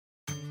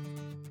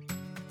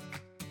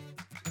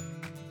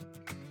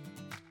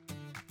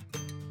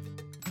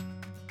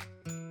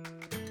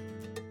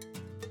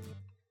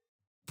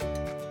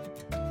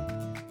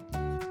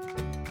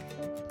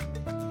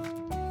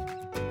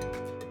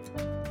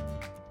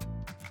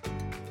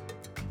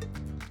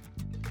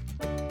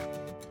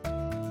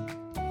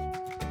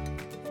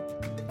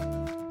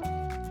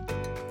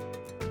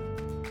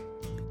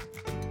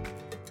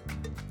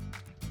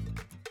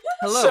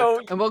Hello,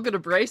 So and welcome to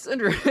Bryce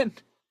and Ren.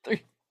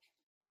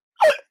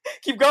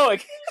 keep going.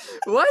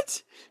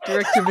 What?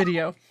 Direct to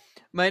video.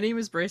 My name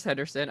is Bryce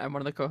Henderson. I'm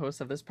one of the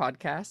co-hosts of this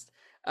podcast.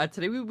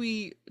 Today we'll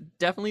be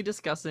definitely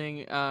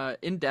discussing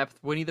in depth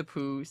Winnie the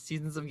Pooh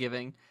Seasons of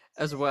Giving,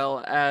 as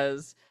well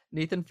as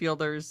Nathan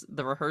Fielder's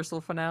The Rehearsal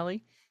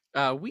finale,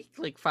 week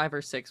like 5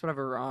 or 6,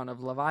 whatever we're on,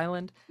 of Love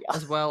Island, Yeah.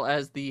 as well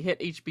as the hit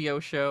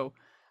HBO show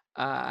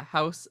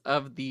House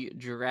of the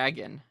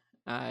Dragon.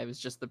 It was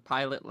just the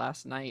pilot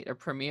last night, a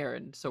premiere,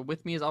 and so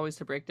with me as always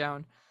to break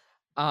down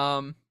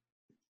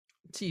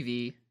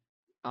TV,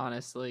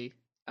 honestly,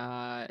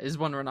 is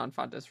one run on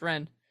Fontes.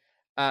 Ren,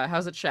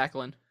 how's it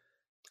shackling?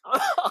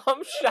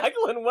 I'm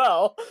shackling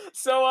well.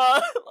 So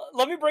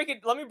let me break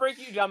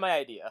you down my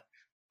idea.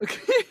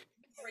 Okay.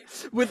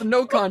 With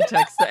no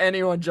context to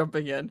anyone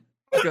jumping in.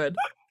 Good.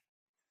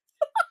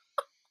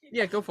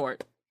 Yeah, go for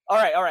it. All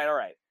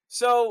right.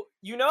 So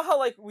you know how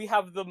like we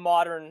have the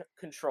modern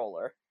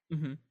controller,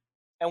 Mm-hmm.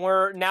 and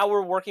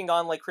we're working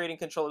on like creating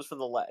controllers for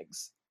the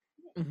legs,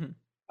 Mm-hmm.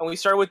 and we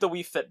started with the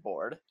Wii Fit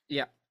board.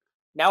 Yeah.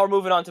 Now we're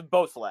moving on to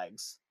both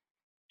legs.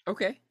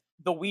 Okay.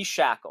 The Wii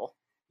Shackle.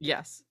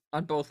 Yes,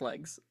 on both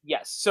legs.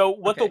 Yes. So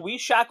what Okay. the Wii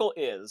Shackle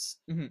is,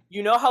 Mhm.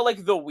 you know how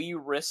like the Wii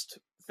wrist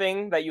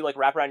thing that you like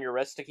wrap around your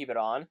wrist to keep it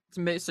on?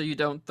 So you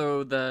don't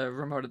throw the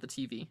remote of the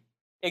TV.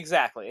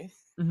 Exactly.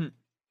 Mhm.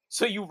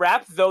 So you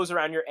wrap those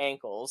around your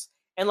ankles,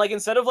 and like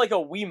instead of like a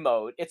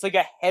Wiimote, it's like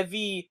a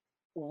heavy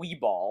Wii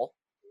ball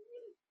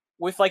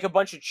with like a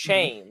bunch of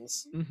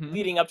chains Mhm.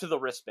 leading up to the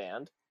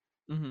wristband.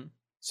 Mm-hmm.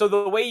 So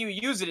the way you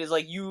use it is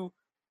like you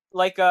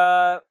like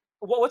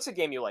what's a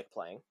game you like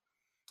playing?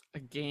 A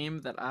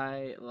game that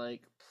I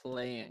like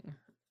playing.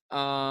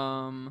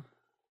 I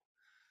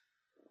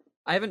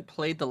haven't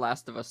played The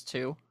Last of Us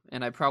 2,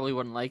 and I probably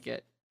wouldn't like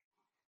it.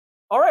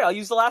 All right, I'll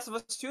use The Last of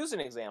Us 2 as an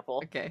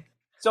example. Okay.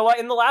 So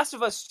in The Last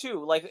of Us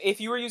 2, like if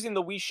you were using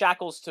the Wii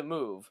shackles to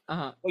move,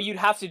 what you'd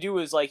have to do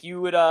is like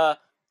you'd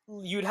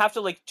have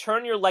to like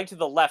turn your leg to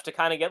the left to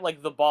kind of get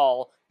like the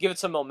ball, give it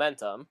some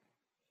momentum.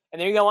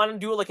 And then you want to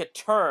do it like a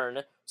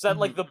turn so that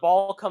like the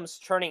ball comes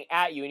turning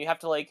at you, and you have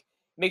to like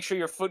make sure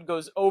your foot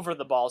goes over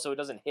the ball so it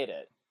doesn't hit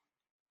it.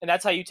 And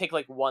that's how you take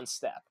like one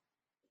step.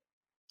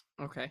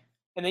 Okay.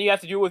 And then you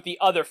have to do it with the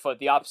other foot,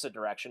 the opposite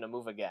direction, to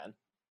move again.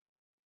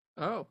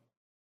 Oh.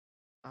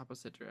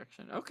 Opposite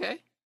direction. Okay.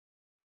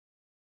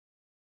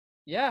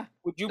 Yeah.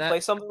 Would you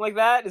play something like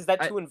that? Is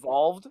that too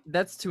involved?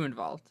 That's too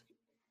involved.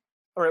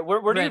 All right, where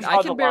do you Ren,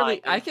 draw the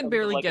line? I can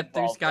barely like, get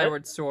through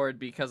Skyward Sword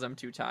because I'm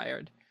too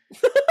tired.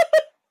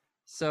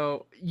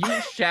 So you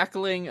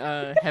shackling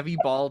a heavy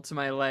ball to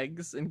my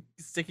legs and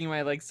sticking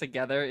my legs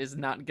together is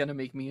not gonna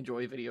make me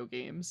enjoy video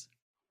games.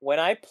 When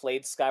I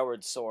played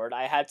Skyward Sword,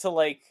 I had to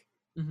like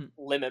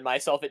limit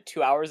myself at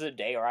 2 hours a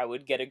day, or I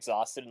would get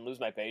exhausted and lose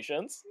my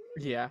patience.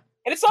 Yeah,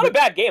 and it's not a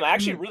bad game. I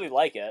actually really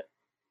like it.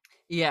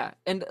 Yeah,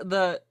 and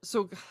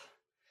so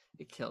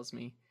it kills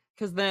me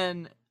because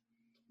then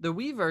the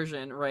Wii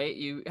version, right?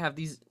 You have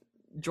these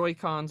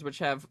Joy-Cons which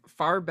have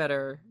far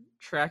better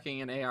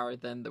tracking and AR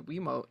than the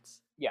Wiimotes.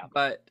 Yeah.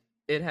 But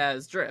it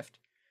has drift.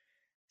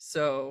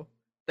 So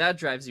that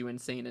drives you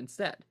insane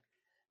instead.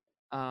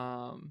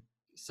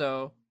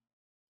 So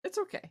it's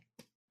okay.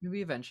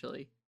 Maybe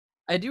eventually.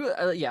 I do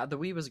yeah, the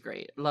Wii was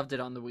great. Loved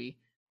it on the Wii.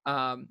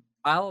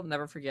 I'll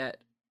never forget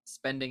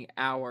spending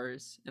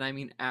hours, and I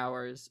mean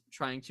hours,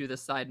 trying to do the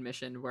side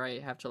mission where I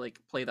have to like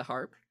play the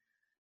harp.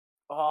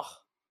 Oh,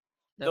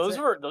 those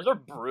are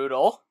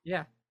brutal.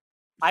 Yeah.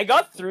 I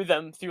got through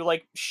them through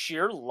like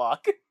sheer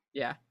luck.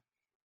 Yeah.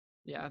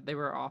 Yeah, they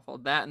were awful.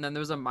 That, and then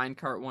there was a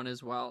minecart one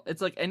as well.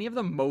 It's like any of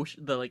the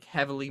like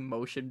heavily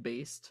motion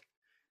based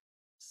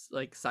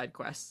like side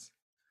quests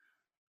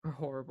are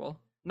horrible.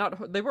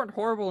 They weren't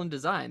horrible in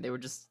design. They were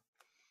just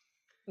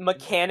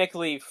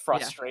mechanically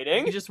frustrating.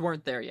 Yeah, you just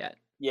weren't there yet.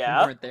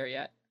 Yeah. You weren't there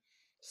yet.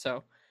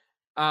 So,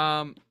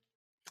 Ren,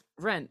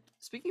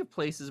 speaking of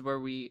places where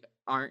we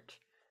aren't,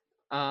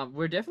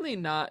 we're definitely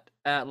not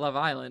at Love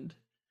Island.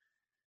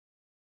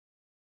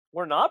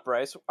 We're not,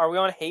 Bryce. Are we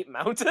on Hate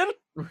Mountain?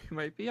 We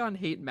might be on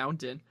Hate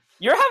Mountain.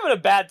 You're having a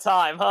bad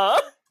time, huh?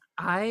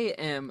 I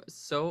am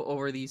so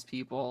over these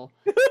people.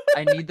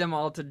 I need them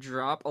all to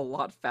drop a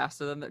lot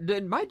faster than that.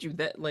 And mind you,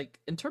 that like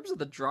in terms of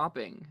the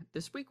dropping,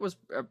 this week was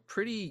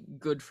pretty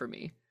good for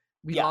me.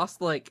 We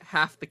lost like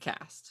half the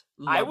cast.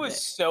 I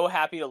was so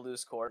happy to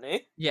lose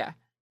Courtney. Yeah,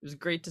 it was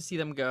great to see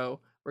them go.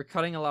 We're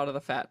cutting a lot of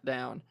the fat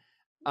down.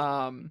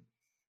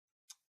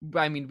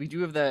 I mean, we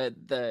do have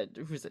the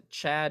who's it?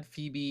 Chad,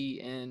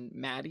 Phoebe, and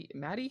Maddie.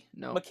 Maddie?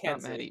 No,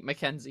 Mackenzie. not Maddie.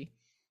 Mackenzie.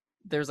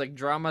 There's like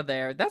drama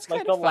there. That's like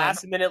kind of the fun.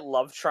 last minute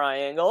love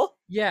triangle.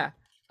 Yeah,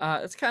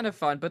 it's kind of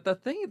fun. But the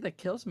thing that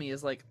kills me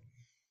is like,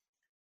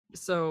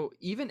 so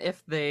even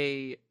if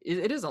it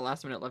is a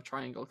last minute love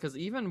triangle, because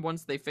even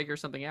once they figure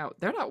something out,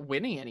 they're not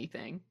winning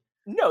anything.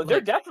 No,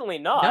 they're definitely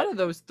not. None of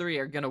those three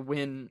are gonna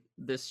win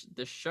this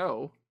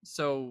show.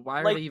 So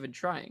why are they even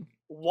trying?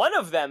 One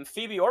of them,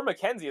 Phoebe or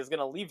Mackenzie, is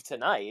gonna leave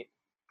tonight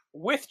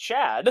with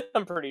Chad.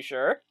 I'm pretty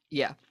sure.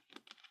 Yeah.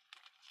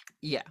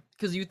 Yeah,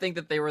 because you think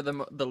that they were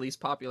the least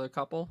popular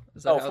couple.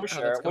 Is that Oh, for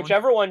sure.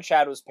 Whichever one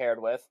Chad was paired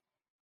with.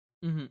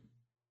 Mm-hmm.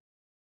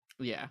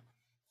 Yeah.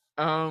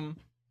 So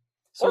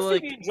or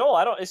Phoebe and Joel.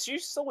 I don't. Is she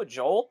still with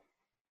Joel?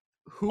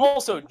 Who?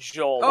 Also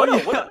Joel.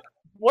 Oh,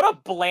 what a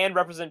bland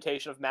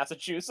representation of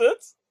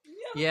Massachusetts.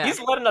 Yeah.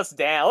 He's letting us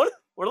down.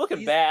 We're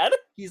looking bad.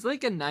 He's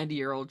like a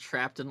 90-year-old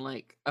trapped in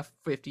like a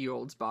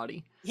 50-year-old's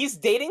body. He's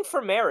dating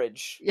for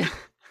marriage. Yeah.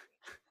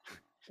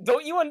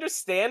 Don't you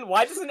understand?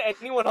 Why doesn't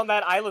anyone on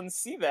that island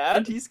see that?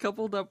 And he's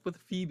coupled up with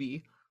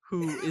Phoebe,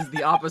 who is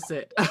the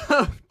opposite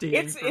of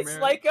dating for marriage. It's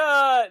like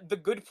The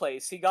Good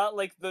Place. He got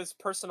like this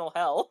personal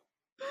hell.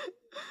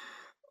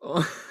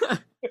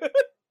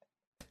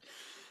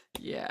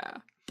 Yeah.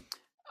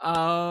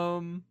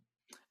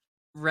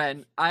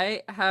 Ren,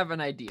 I have an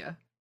idea.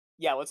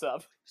 Yeah, what's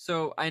up?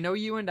 So I know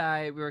you and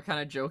we were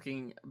kind of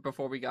joking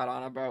before we got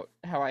on about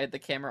how I had the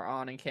camera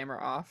on and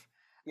camera off.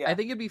 Yeah. I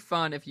think it'd be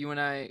fun if you and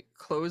I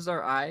closed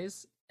our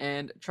eyes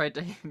and tried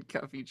to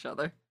handcuff each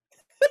other.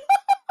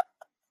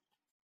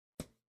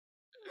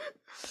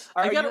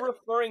 Are you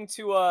referring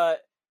to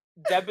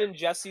Deb and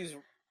Jesse's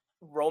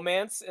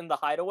romance in the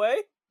Hideaway?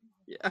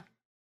 Yeah.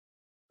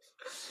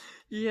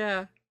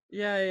 Yeah,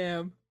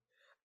 I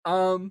am.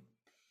 I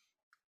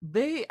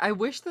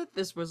wish that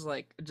this was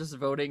like just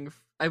voting.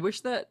 I wish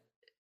that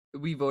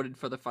we voted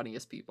for the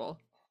funniest people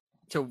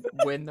to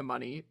win the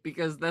money,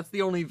 because that's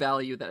the only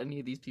value that any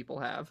of these people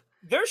have.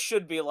 There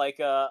should be like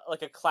a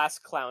class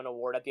clown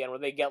award at the end where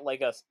they get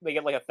like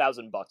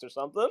 $1,000 or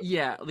something.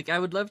 Yeah, like I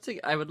would love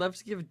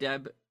to give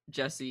Deb,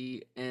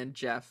 Jesse, and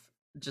Jeff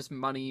just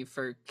money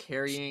for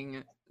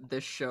carrying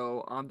this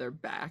show on their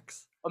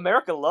backs.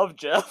 America loved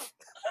Jeff.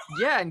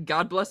 Yeah, and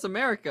God bless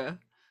America.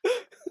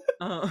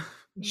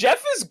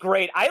 Jeff is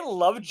great. I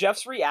love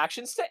Jeff's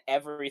reactions to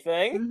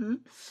everything. Mm-hmm.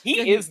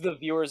 He is the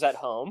viewers at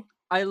home.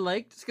 I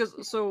liked, because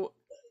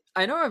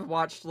I know I've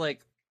watched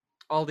like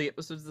all the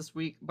episodes this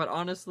week, but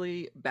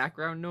honestly,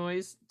 background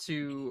noise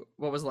to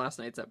what was last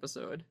night's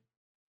episode?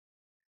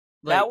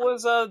 Like, that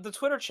was the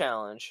Twitter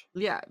challenge.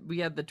 Yeah, we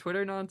had the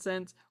Twitter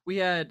nonsense. We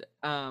had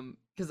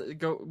because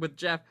go with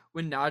Jeff,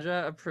 when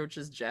Naja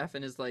approaches Jeff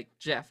and is like,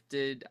 Jeff,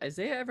 did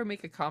Isaiah ever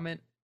make a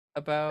comment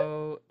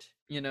about,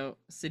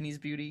 Sydney's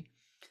beauty?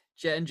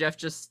 And Jeff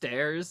just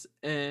stares,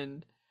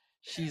 and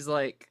she's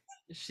like,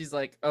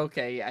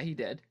 okay, yeah, he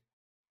did.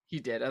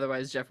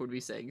 Otherwise Jeff would be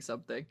saying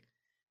something.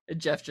 And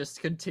Jeff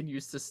just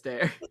continues to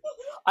stare.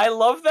 I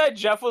love that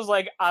Jeff was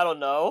like, I don't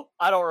know.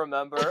 I don't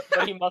remember.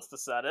 But he must have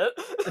said it.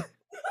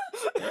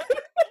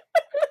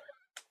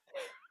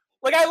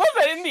 Like, I love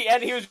that in the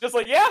end he was just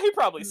like, yeah, he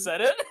probably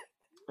said it.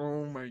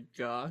 Oh my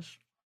gosh.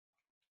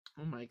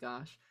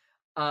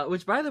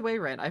 Which, by the way,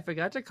 Ren, I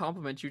forgot to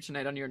compliment you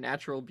tonight on your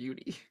natural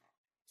beauty.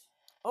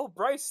 Oh,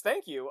 Bryce,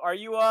 thank you. Are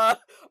you,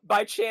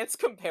 by chance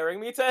comparing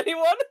me to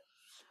anyone?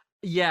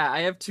 Yeah,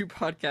 I have 2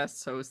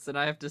 podcast hosts, and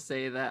I have to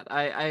say that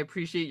I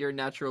appreciate your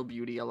natural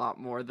beauty a lot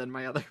more than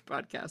my other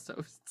podcast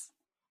hosts.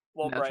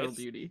 Well, natural Bryce,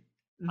 beauty.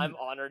 I'm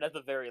honored at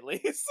the very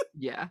least.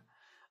 Yeah.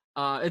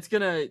 It's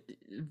gonna,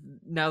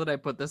 now that I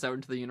put this out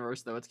into the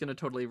universe, though, it's gonna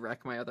totally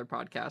wreck my other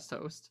podcast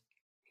host.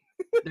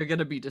 They're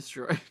gonna be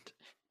destroyed.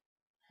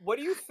 What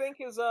do you think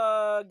is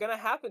gonna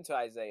happen to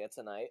Isaiah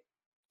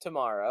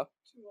tomorrow?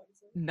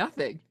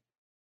 Nothing.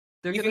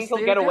 You think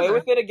he'll get away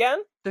with it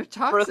again? They're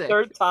toxic. For a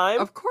third time?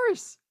 Of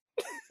course.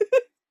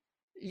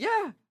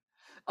 Yeah.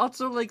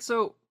 Also, like,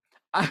 so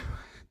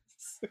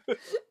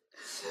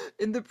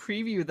in the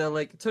preview, they're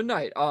like,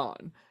 tonight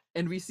on,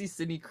 and we see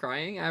Sydney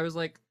crying. I was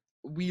like,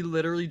 we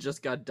literally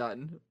just got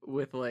done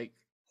with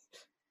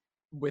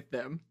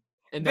them,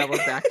 and now we're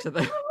back to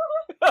them.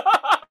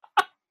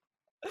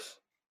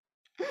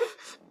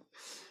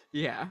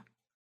 Yeah.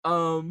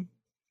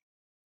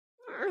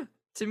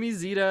 Timmy,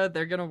 Zeta,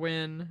 they're gonna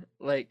win.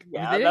 Like,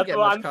 yeah, that's what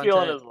I'm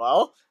feeling as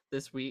well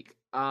this week.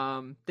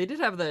 They did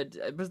have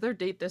was their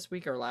date this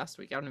week or last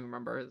week? I don't even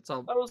remember. It's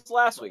all. That was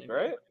last week,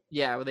 right?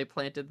 Yeah, where they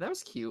planted. That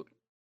was cute.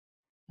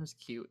 That was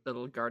cute. The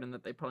little garden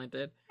that they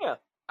planted. Yeah.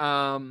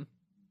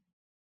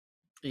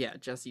 Yeah,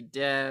 Jesse,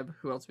 Deb.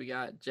 Who else we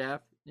got?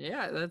 Jeff.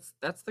 Yeah,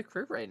 that's the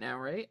crew right now,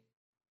 right?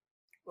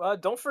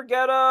 Don't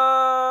forget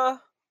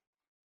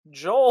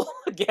Joel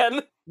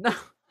again. No.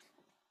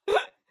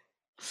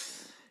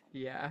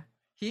 Yeah.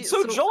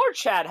 So Joel or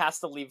Chad has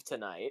to leave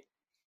tonight.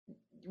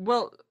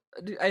 Well,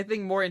 I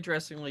think more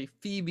interestingly,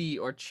 Phoebe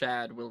or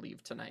Chad will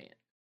leave tonight,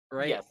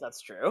 right? Yes,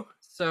 that's true.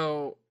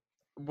 So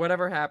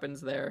whatever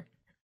happens there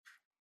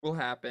will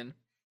happen.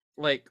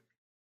 Like,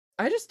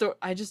 I just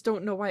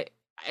don't know why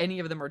any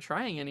of them are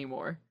trying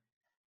anymore.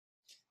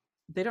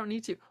 They don't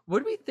need to. What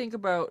do we think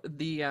about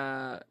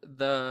the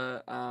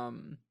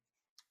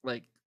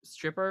like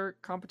stripper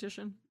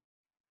competition?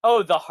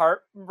 Oh, the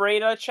Heart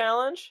Rate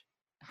challenge?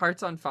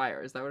 Hearts on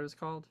Fire, is that what it was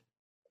called?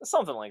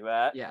 Something like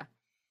that. Yeah.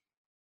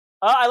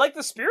 I like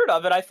the spirit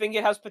of it. I think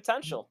it has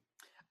potential.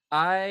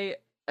 I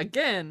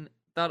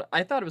thought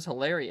it was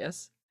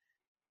hilarious.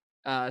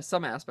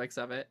 Some aspects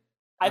of it.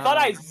 I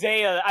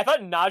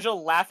thought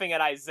Naja laughing at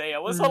Isaiah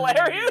was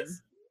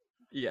hilarious.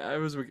 Yeah, it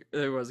was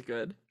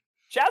good.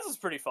 Chaz was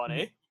pretty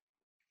funny.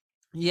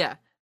 Yeah.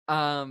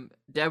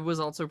 Deb was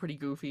also pretty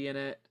goofy in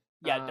it.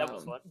 Yeah, Deb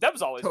was fun. Deb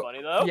was always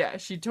funny though. Yeah,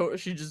 she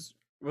just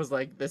was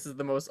like, this is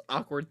the most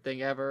awkward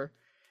thing ever.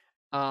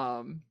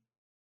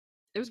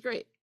 It was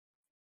great.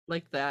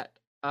 Like that.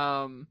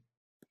 Yeah,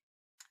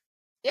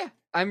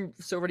 I'm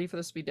so ready for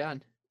this to be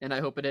done, and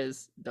I hope it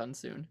is done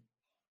soon.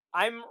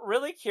 I'm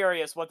really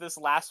curious what this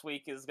last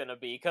week is gonna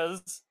be,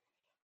 because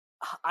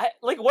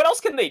what else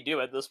can they do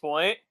at this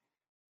point?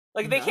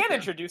 Like, they can't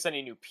introduce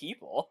any new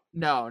people.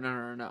 No.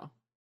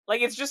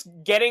 Like, it's just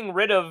getting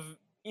rid of,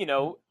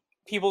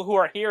 people who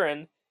are here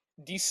and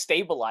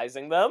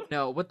destabilizing them.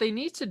 No, what they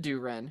need to do,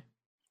 Ren,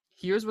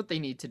 here's what they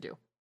need to do.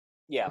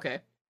 Yeah. Okay.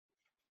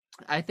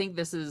 I think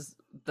this is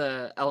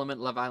the element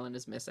Love Island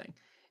is missing.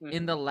 Mm-hmm.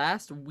 In the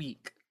last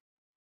week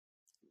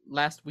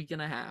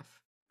and a half,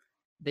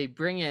 they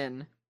bring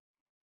in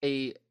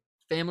a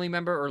family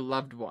member or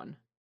loved one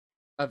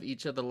of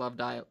each of the Love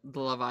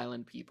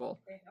Island people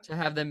to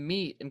have them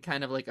meet and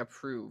kind of like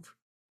approve.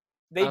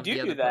 They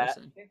do that.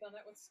 Person. They've done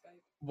that with Skype.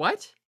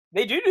 What?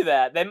 They do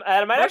that. That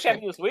might actually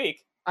happen this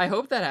week. I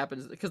hope that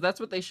happens, because that's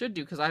what they should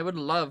do. Because I would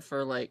love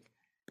for like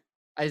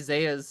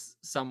Isaiah's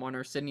someone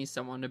or Sydney's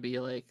someone to be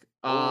like,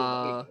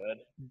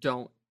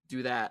 don't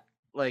do that.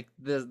 Like,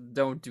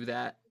 don't do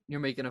that. You're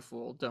making a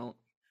fool. Don't.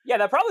 Yeah,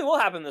 that probably will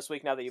happen this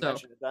week now that you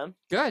mentioned it then.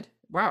 Good.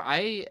 Wow,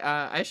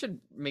 I should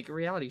make a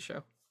reality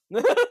show.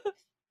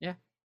 Yeah.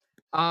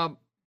 All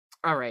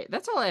right.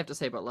 That's all I have to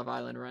say about Love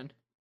Island, Ren.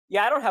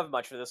 Yeah, I don't have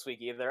much for this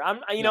week either.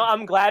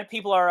 I'm glad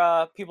people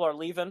are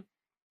leaving.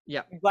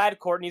 Yeah. I'm glad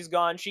Courtney's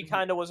gone. She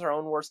kind of was her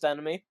own worst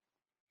enemy.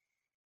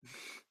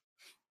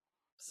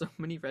 So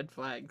many red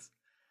flags.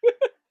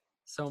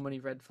 So many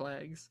red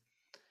flags.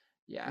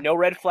 Yeah. No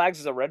red flags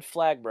is a red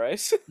flag,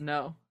 Bryce.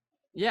 No.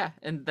 Yeah,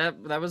 and that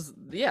was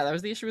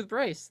the issue with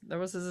Bryce. That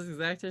was his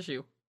exact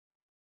issue.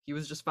 He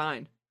was just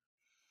fine.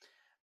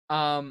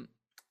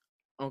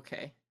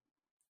 Okay.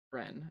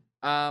 Ren.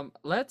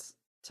 Let's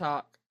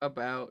talk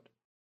about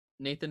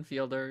Nathan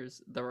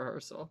Fielder's The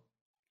Rehearsal.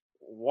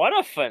 What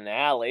a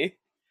finale.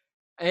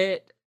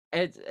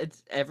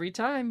 It's every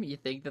time you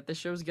think that the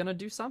show's gonna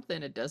do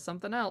something, it does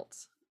something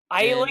else.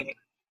 I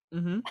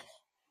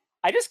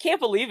just can't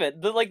believe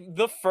it.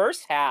 The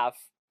first half,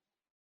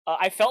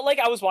 I felt like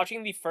I was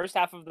watching the first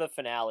half of the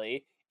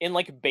finale in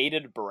like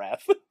bated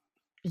breath.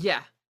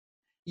 Yeah.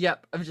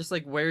 Yep. I'm just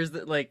like, where's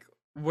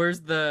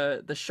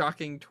the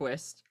shocking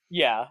twist?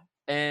 Yeah.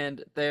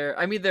 And there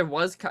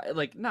was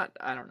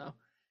I don't know.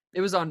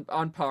 It was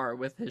on par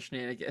with his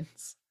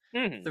shenanigans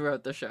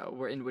throughout the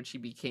show, in which he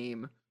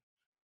became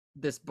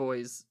this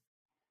boy's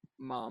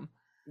mom.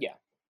 Yeah.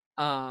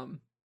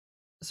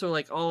 So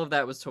like all of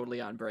that was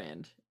totally on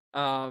brand.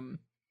 And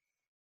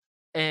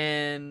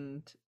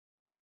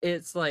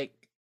it's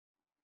like,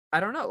 I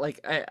don't know, like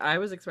I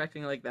was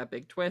expecting like that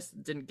big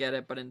twist, didn't get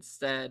it, but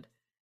instead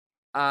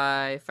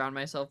I found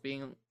myself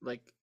being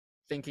like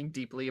thinking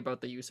deeply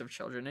about the use of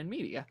children in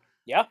media.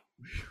 Yeah.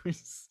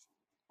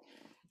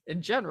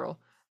 In general.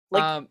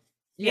 Like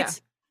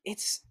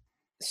it's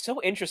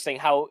so interesting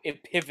how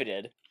it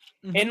pivoted.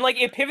 And like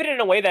it pivoted in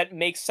a way that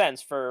makes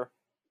sense for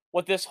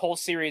what this whole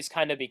series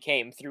kind of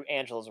became through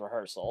Angela's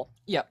rehearsal.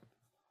 Yep.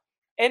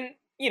 And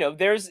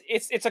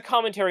it's a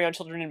commentary on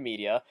children in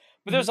media,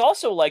 but there's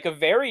also like a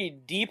very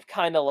deep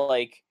kind of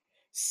like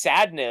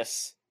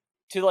sadness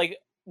to like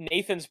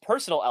Nathan's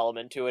personal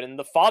element to it and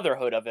the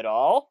fatherhood of it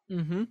all.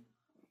 And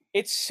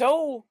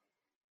the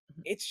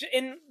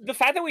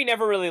fact that we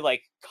never really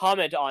like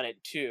comment on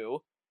it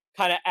too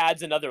kind of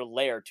adds another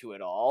layer to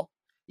it all.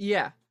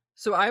 Yeah.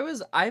 So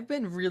I've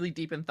been really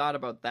deep in thought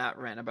about that,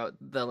 Ren, about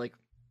the like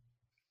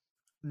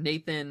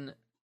Nathan,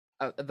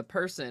 the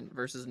person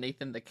versus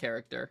Nathan the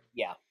character.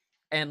 Yeah.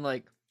 And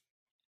like,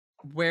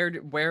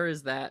 where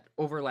is that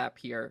overlap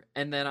here?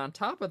 And then on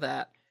top of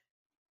that,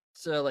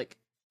 to like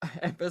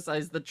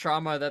emphasize the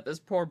trauma that this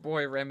poor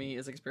boy Remy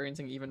is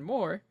experiencing even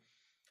more,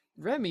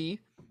 Remy,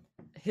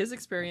 his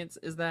experience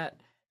is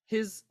that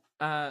his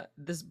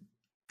this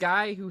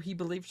guy who he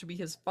believed to be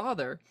his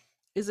father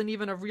isn't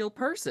even a real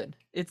person.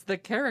 It's the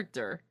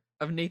character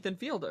of Nathan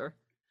Fielder.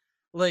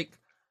 Like,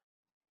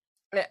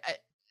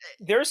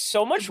 there's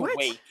so much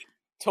weight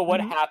to what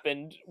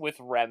happened with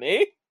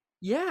Remy.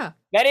 Yeah.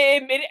 That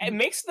it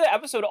makes the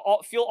episode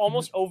feel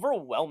almost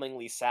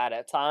overwhelmingly sad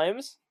at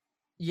times.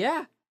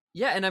 Yeah.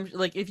 Yeah, and I'm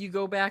like, if you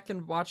go back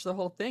and watch the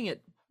whole thing,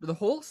 the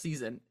whole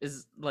season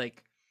is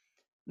like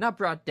not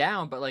brought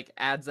down, but like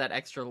adds that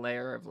extra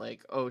layer of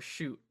like, oh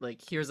shoot,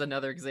 like here's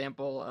another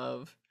example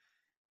of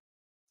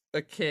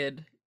a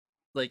kid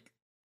like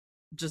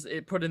just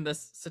put in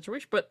this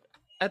situation. But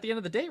at the end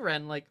of the day,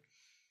 Ren, like,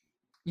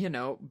 you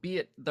know, be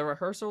it The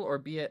Rehearsal or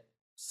be it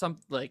some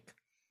like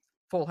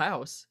Full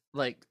House,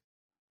 like,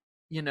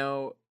 you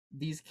know,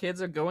 these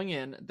kids are going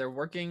in, they're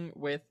working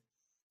with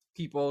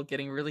people,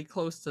 getting really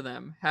close to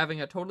them, having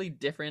a totally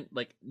different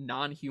like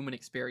non-human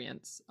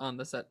experience on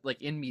the set,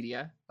 like in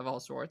media of all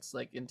sorts,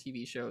 like in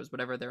TV shows,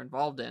 whatever they're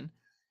involved in,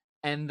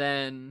 and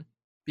then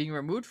being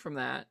removed from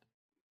that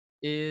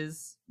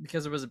is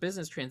because it was a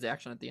business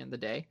transaction at the end of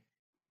the day,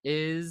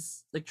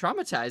 is like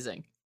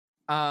traumatizing.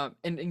 And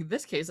in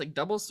this case, like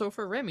double so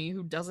for Remy,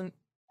 who doesn't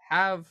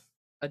have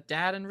a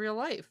dad in real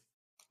life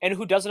and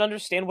who doesn't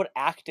understand what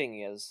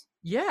acting is.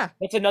 Yeah,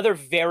 That's another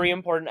very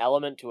important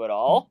element to it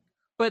all.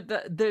 But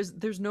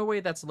there's no way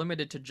that's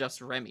limited to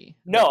just Remy.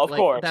 No, of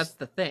course. That's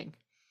the thing.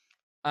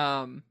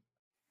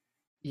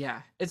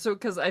 Yeah, it's so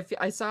because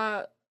I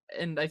saw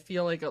and I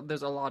feel like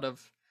there's a lot of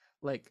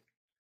like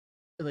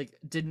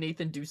did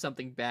Nathan do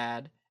something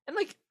bad? And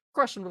like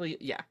questionably,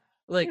 yeah,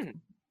 like,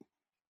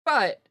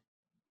 but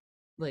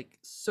like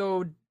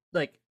so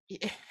like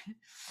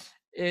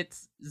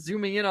it's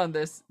zooming in on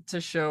this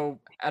to show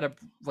at a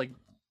like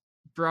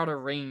broader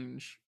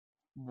range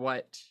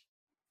what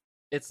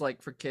it's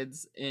like for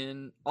kids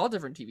in all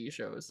different TV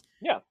shows.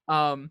 Yeah.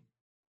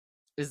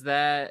 Is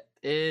that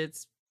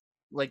it's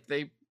like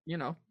they,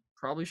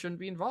 probably shouldn't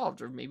be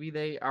involved, or maybe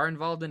they are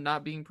involved and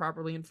not being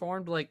properly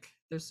informed. Like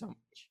there's so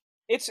much.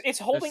 It's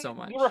holding so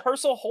much. The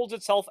rehearsal holds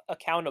itself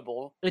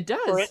accountable. It does.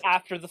 For it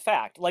after the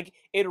fact. Like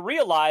it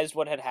realized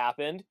what had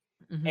happened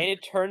and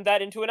it turned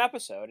that into an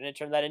episode and it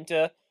turned that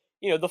into,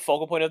 the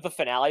focal point of the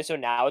finale, so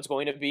now it's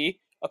going to be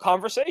a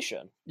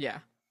conversation. Yeah.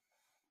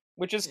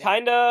 Which is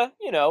kind of,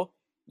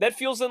 that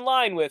feels in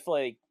line with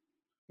like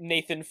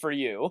Nathan For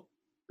You.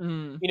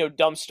 Dumb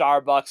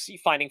Starbucks,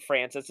 finding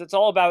Francis. It's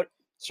all about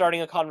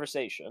starting a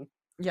conversation.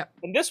 Yeah.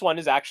 And this one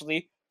is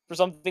actually for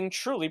something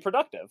truly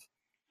productive.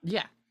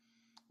 Yeah.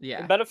 Yeah.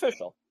 And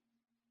beneficial.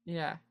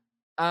 Yeah.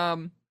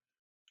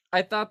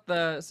 I thought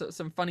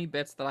some funny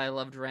bits that I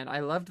loved, Ren. I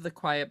loved the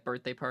quiet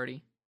birthday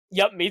party.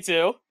 Yep, me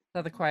too. I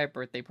thought the quiet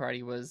birthday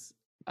party was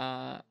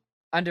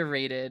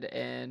underrated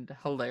and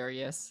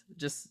hilarious.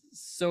 Just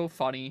so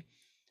funny.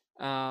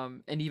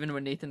 And even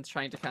when Nathan's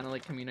trying to kind of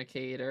like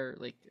communicate or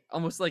like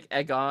almost like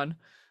egg on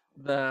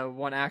the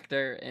one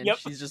actor, and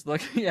she's just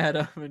looking at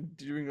him and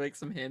doing like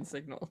some hand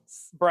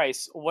signals.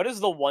 Bryce, what is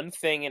the one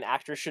thing an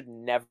actor should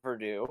never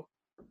do?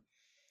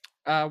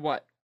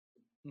 What?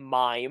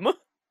 Mime.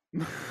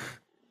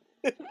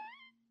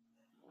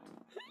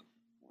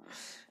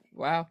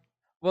 Wow.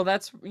 Well,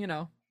 that's,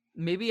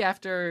 maybe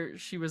after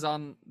she was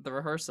on the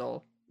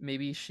rehearsal,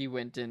 maybe she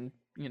went and,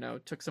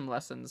 took some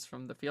lessons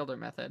from the Fielder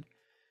method.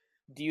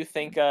 Do you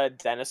think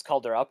Dennis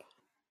called her up?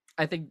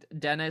 I think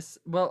Dennis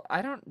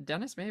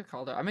may have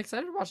called her. I'm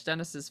excited to watch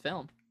Dennis's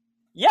film.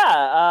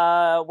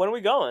 Yeah, when are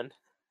we going?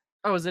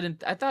 Oh, is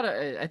it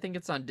I think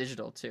it's on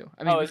digital too.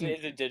 I mean,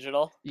 is it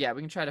digital? Yeah,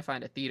 we can try to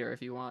find a theater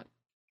if you want.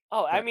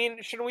 Oh, but, I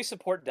mean, shouldn't we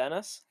support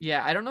Dennis?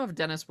 Yeah, I don't know if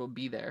Dennis will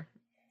be there.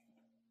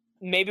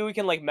 Maybe we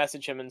can like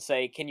message him and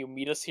say, "Can you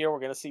meet us here? We're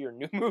gonna see your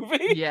new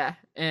movie." Yeah,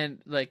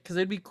 and like, cause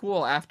it'd be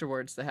cool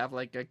afterwards to have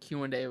like a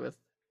Q&A with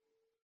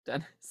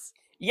Dennis.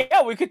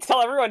 Yeah, we could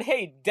tell everyone,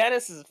 "Hey,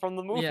 Dennis is from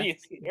the movie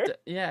here."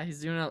 Yeah,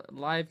 he's doing a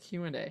live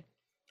Q&A. I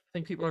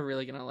think people are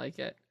really gonna like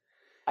it.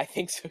 I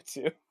think so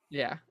too.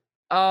 Yeah.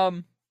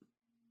 I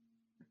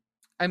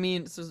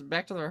mean, so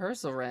back to the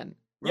rehearsal, Ren.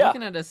 We're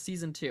looking at a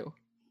season 2.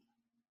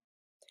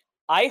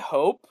 I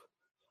hope.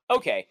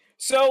 Okay,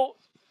 so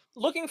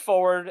looking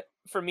forward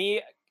for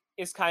me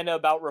is kind of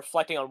about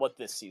reflecting on what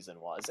this season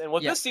was, and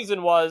what this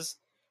season was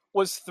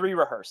 3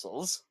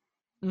 rehearsals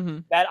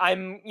that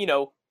I'm,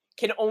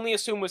 can only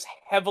assume was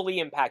heavily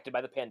impacted by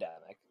the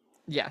pandemic.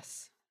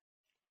 Yes.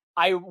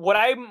 What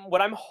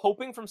I'm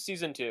hoping from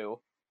season 2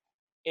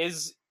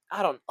 is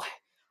I don't know.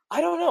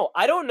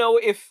 I don't know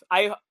if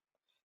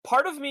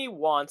part of me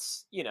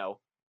wants,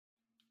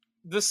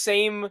 the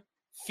same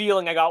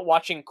feeling I got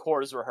watching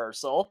Core's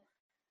rehearsal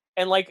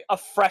and like a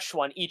fresh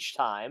one each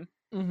time.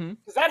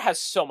 Because that has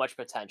so much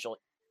potential.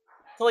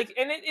 So, like,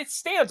 and it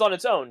stands on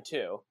its own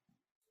too.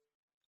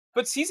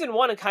 But season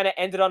 1 kind of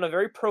ended on a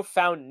very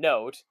profound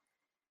note,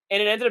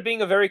 and it ended up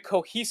being a very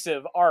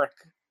cohesive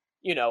arc,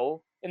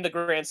 in the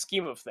grand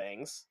scheme of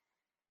things.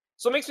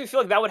 So it makes me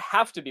feel like that would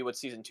have to be what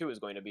season 2 is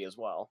going to be as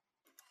well.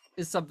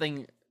 Is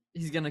something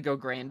he's gonna go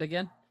grand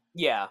again?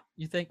 Yeah.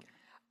 You think?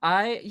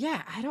 I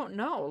don't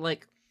know.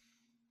 Like,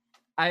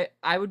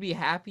 I would be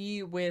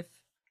happy with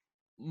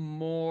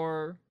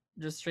more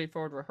just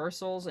straightforward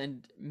rehearsals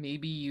and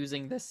maybe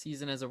using this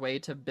season as a way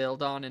to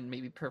build on and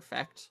maybe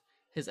perfect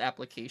his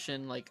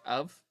application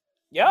of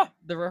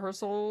the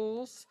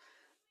rehearsals.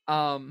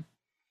 And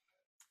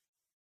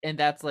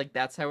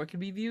that's how it can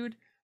be viewed.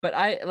 But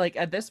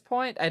at this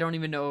point, I don't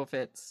even know if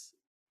it's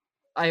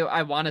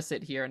I want to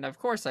sit here and of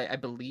course I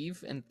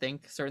believe and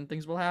think certain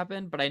things will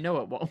happen, but I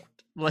know it won't.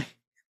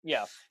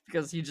 Yeah.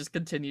 Because he just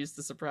continues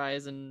to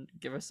surprise and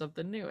give us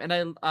something new.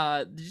 And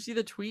did you see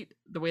the tweet,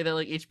 the way that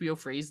HBO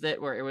phrased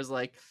it, where it was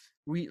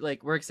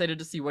we're excited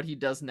to see what he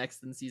does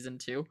next in season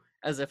 2,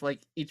 as if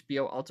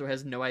HBO also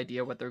has no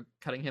idea what they're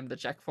cutting him the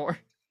check for.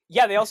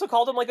 Yeah, they also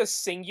called him a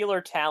singular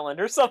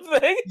talent or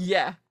something.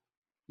 Yeah.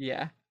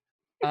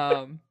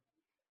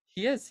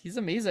 He's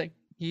amazing.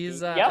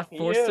 He's a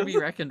force to be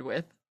reckoned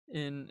with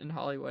in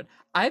Hollywood.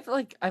 I've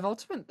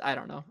also been, I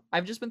don't know,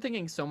 I've just been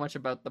thinking so much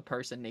about the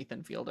person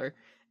Nathan Fielder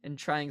and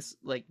trying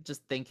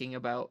just thinking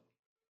about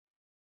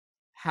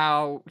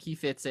how he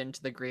fits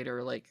into the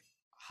greater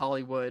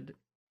Hollywood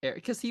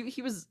because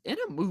he was in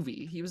a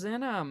movie. He was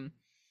in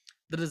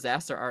The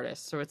Disaster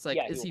Artist. So it's like,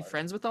 Yeah, is he was.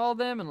 friends with all of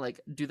them? And like,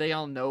 do they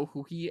all know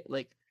who he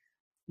like?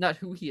 Not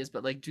who he is,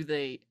 but like, do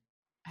they?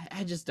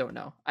 I just don't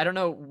know. I don't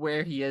know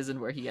where he is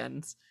and where he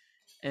ends.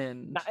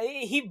 And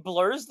he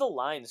blurs the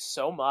lines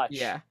so much.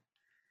 Yeah,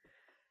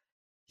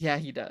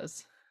 he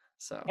does.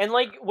 So and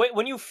like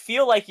when you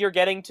feel like you're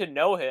getting to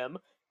know him,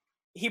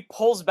 he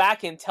pulls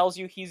back and tells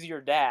you he's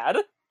your dad.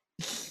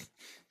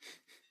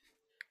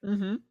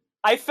 Mm-hmm.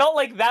 I felt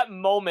like that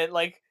moment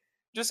like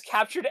just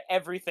captured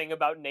everything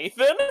about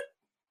Nathan.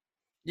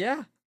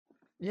 Yeah.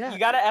 You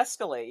gotta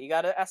escalate. You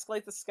gotta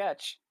escalate the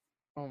sketch.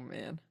 Oh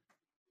man.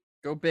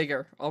 Go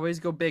bigger. Always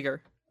go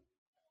bigger.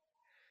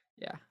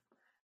 Yeah.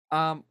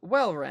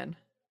 Well, Ren,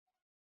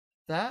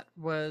 that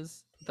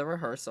was the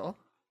rehearsal.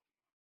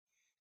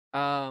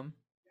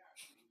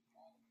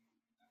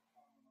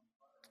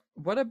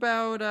 What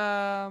about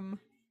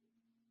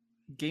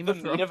Game of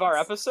Thrones? The meat of our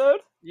episode?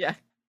 Yeah.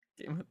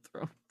 Game of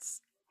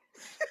Thrones.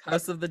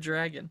 House of the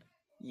Dragon.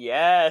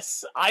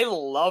 Yes, I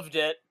loved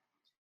it.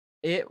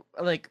 It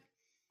like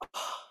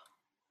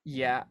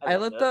yeah,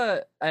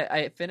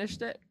 I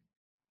finished it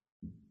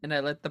and I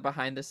let the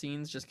behind the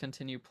scenes just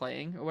continue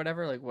playing or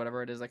whatever, like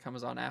whatever it is that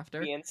comes on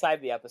after. The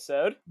inside the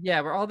episode. Yeah,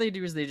 where all they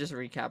do is they just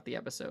recap the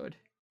episode.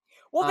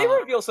 Well, they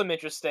reveal some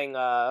interesting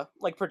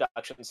like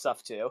production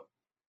stuff too.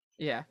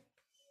 Yeah.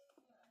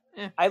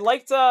 I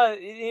liked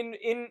in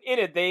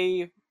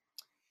it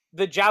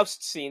the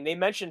joust scene. They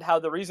mentioned how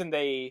the reason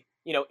they,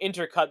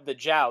 intercut the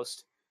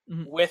joust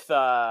with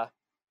the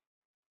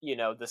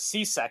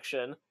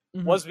C-section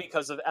was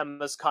because of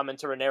Emma's comment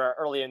to Rhaenyra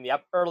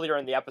earlier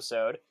in the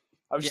episode.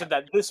 I said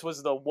that this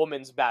was the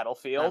woman's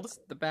battlefield. That's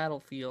the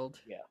battlefield.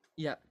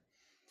 Yeah.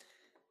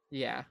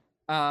 Yeah.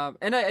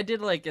 And I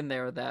did like in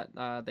there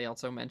that they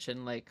also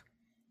mentioned like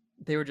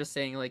they were just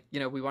saying like,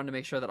 we wanted to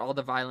make sure that all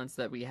the violence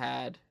that we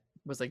had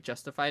was like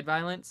justified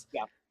violence.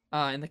 Yeah.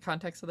 In the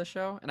context of the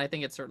show, and I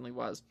think it certainly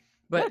was.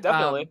 But yeah,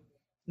 definitely.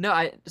 No,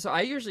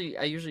 I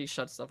usually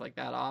shut stuff like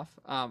that off.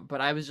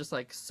 But I was just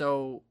like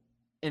so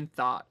in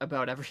thought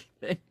about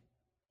everything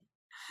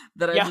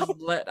that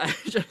I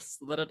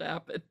just let it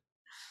happen.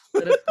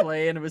 Let it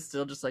play, and it was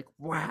still just like,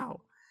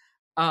 wow.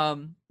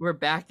 We're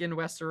back in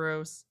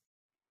Westeros,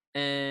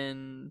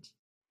 and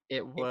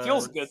it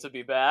feels good to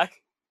be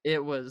back.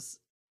 It was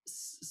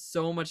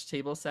so much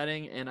table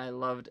setting, and I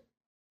love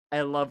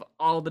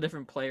all the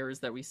different players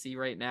that we see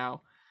right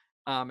now.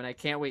 And I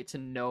can't wait to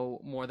know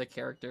more of the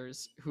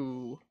characters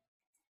who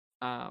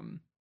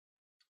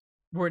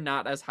were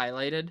not as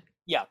highlighted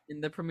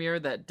in the premiere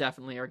that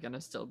definitely are going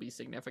to still be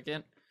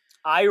significant.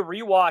 I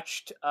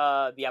rewatched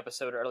the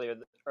episode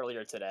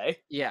earlier today.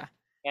 Yeah.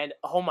 And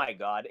oh my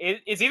god,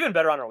 it's even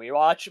better on a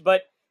rewatch,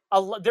 but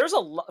there's a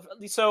lot.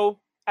 So,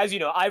 as you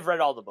know, I've read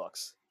all the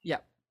books.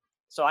 Yeah.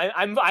 So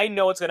I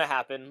know what's going to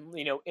happen,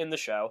 in the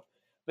show.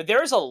 But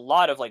there's a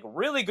lot of like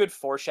really good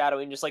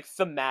foreshadowing, just like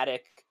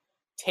thematic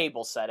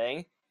table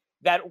setting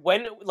that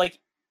when like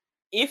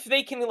if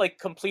they can like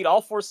complete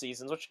all 4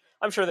 seasons, which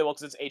I'm sure they will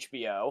because it's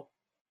HBO,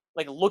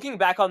 like looking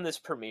back on this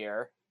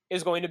premiere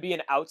is going to be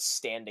an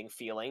outstanding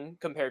feeling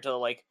compared to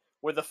like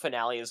where the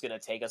finale is going to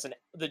take us and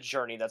the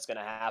journey that's going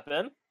to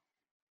happen.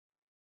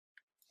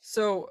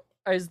 So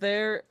is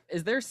there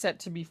set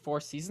to be 4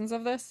 seasons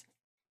of this?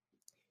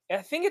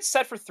 I think it's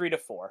set for 3 to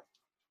 4.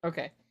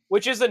 Okay.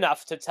 Which is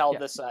enough to tell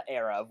this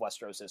era of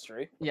Westeros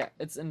history. Yeah,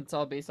 it's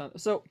all based on.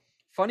 So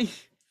funny.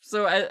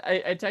 So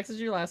I texted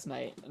you last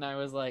night, and I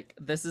was like,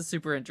 "This is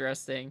super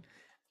interesting."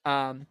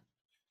 I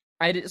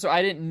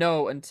didn't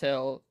know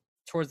until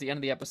towards the end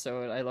of the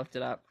episode. I looked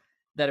it up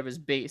that it was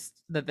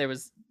that there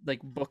was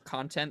like book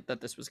content that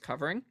this was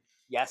covering.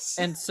 Yes.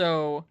 And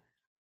so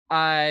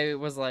I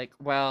was like,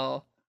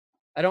 "Well,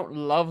 I don't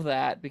love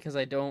that because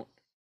I don't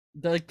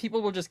like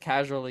people will just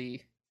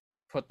casually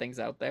put things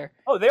out there."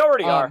 Oh, they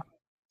already are.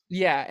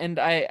 Yeah, and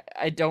I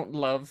don't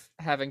love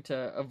having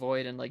to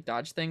avoid and like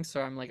dodge things,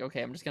 so I'm like,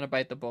 okay, I'm just gonna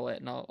bite the bullet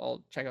and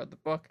I'll check out the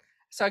book. I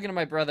was talking to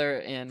my brother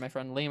and my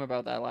friend Liam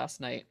about that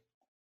last night.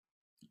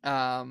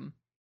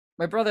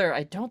 My brother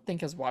I don't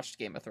think has watched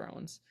Game of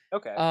Thrones.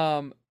 Okay.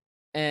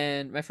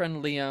 And my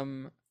friend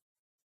Liam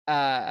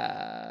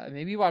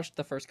maybe watched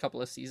the first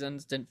couple of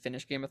seasons, didn't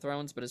finish Game of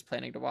Thrones, but is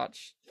planning to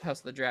watch House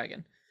of the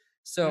Dragon.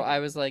 So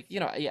I was like,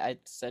 I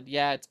said,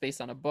 yeah, it's based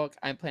on a book.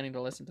 I'm planning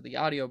to listen to the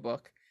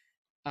audiobook.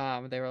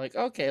 They were like,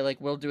 okay, like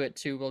we'll do it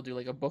too. We'll do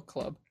like a book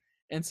club.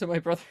 And so my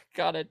brother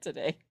got it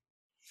today.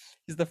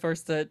 He's the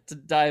first to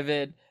dive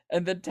in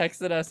and then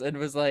texted us and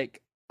was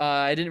like,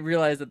 I didn't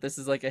realize that this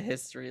is like a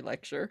history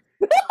lecture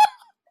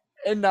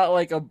and not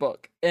like a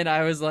book. And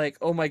I was like,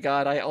 oh my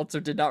God, I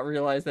also did not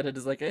realize that it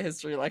is like a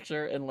history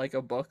lecture and like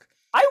a book.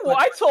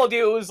 I told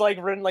you it was like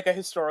written like a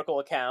historical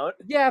account.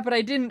 Yeah, but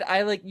I didn't.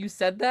 I like you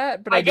said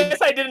that, but I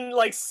guess I didn't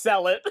like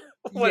sell it.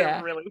 What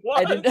it really was.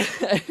 I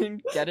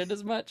didn't get it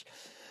as much.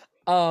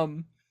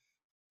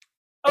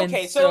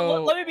 Okay,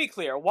 so let me be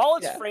clear. While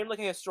it's framed like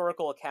a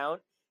historical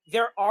account,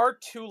 there are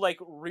 2 like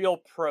real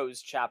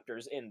prose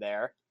chapters in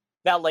there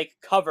that like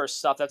cover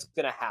stuff that's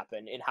gonna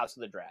happen in House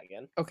of the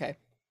Dragon. Okay.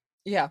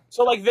 Yeah.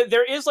 So like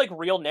there is like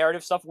real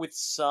narrative stuff with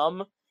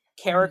some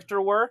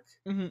character work,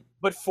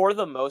 but for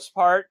the most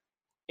part,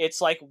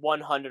 it's like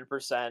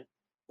 100%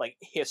 like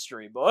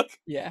history book.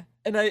 Yeah,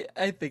 and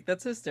I think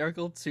that's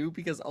hysterical too,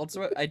 because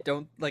also I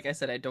don't, like I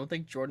said, I don't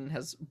think Jordan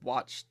has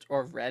watched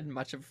or read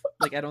much of,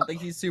 like, I don't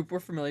think he's super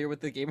familiar with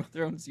the Game of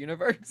Thrones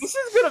universe. This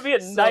is gonna be a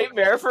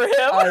nightmare for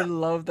him. I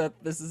love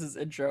that this is his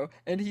intro,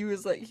 and he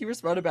was like, he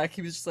responded back,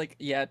 he was just like,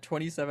 yeah,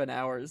 27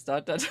 hours,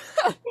 dot dot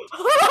dot.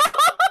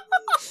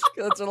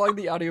 That's how long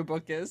the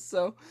audiobook is.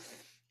 So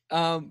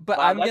but wow,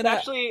 I'm gonna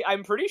actually,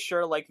 I'm pretty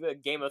sure like the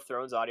Game of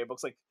Thrones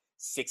audiobook's like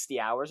 60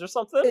 hours or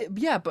something.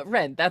 Yeah, but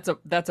Ren, that's a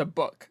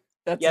book.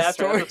 That's a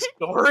story. Right, that's a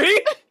story.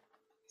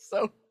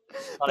 So,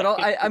 but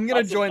I'm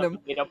gonna join him.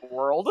 Made up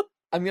world.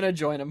 I'm gonna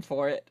join him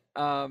for it.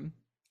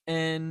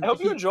 And I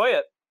hope you enjoy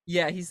it.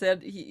 Yeah, he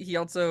said he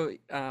also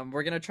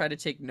we're gonna try to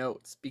take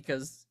notes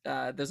because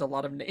there's a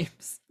lot of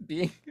names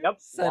being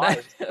said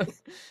at him.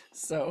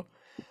 So,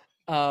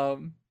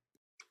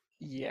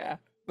 yeah.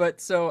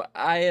 But so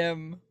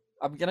I'm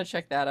gonna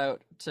check that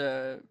out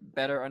to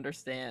better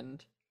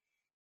understand,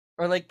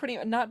 or like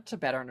not to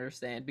better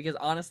understand, because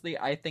honestly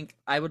I think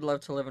I would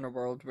love to live in a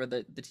world where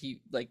the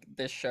like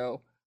this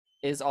show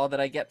is all that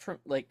I get from,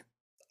 like,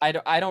 I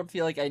don't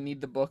feel like I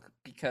need the book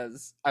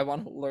because I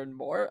want to learn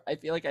more. I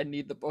feel like I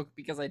need the book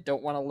because I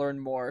don't want to learn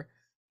more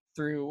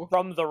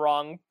from the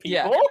wrong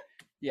people.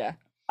 Yeah.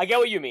 I get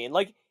what you mean.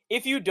 Like,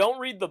 if you don't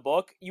read the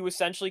book, you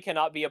essentially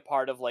cannot be a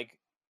part of like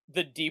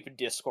the deep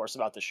discourse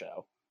about the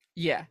show.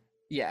 Yeah.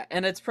 Yeah,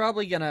 and it's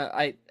probably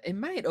gonna it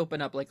might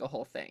open up like a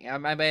whole thing. I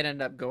might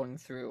end up going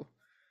through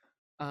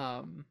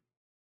the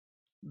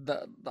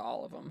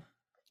all of them.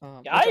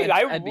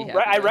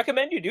 I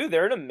recommend you do.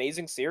 They're an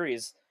amazing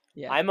series.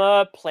 Yeah.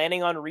 I'm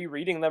planning on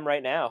rereading them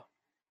right now.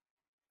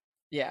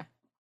 Yeah.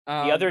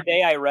 The other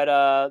day I read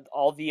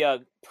all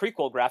the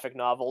prequel graphic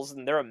novels,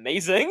 and they're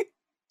amazing.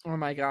 Oh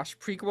my gosh,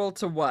 prequel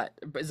to what?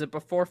 Is it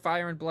before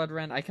Fire and Blood,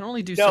 Ren? I can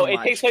only do so much. No,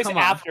 it takes place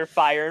after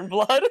Fire and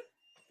Blood.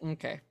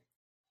 Okay.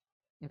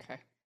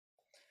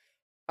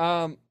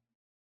 Do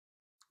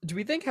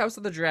we think House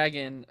of the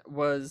Dragon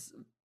will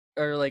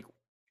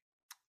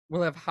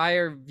have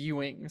higher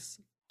viewings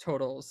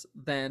totals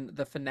than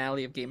the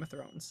finale of Game of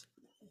Thrones?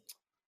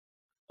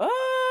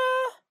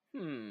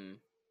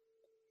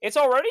 It's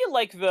already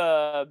like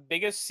the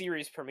biggest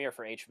series premiere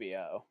for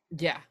HBO.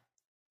 Yeah.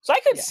 So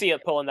I could see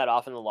it pulling that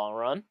off in the long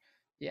run.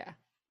 Yeah.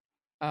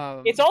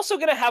 It's also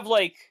gonna have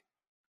like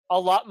a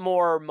lot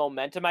more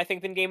momentum, I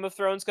think, than Game of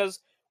Thrones,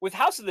 because with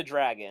House of the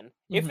Dragon,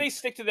 if they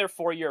stick to their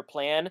 4-year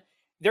plan,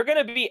 they're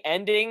gonna be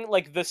ending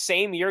like the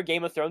same year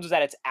Game of Thrones was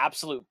at its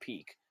absolute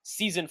peak,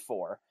 season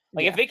 4.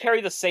 Like if they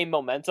carry the same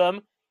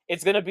momentum,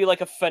 it's gonna be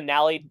like a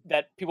finale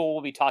that people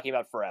will be talking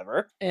about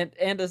forever. And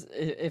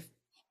if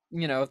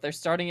if they're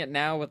starting it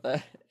now with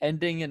the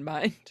ending in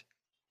mind,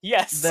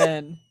 yes,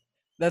 then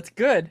that's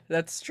good.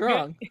 That's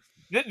strong.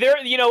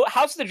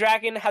 House of the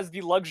Dragon has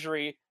the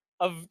luxury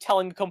of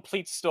telling a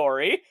complete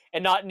story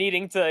and not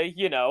needing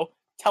to,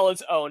 tell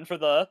its own for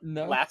the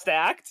last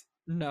act.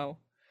 No.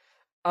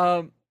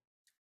 All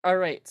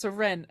right. So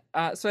Ren,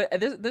 so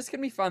this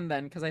can be fun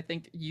then, because I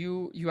think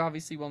you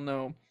obviously will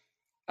know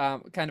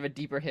kind of a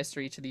deeper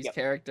history to these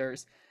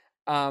characters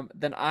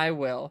than I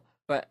will,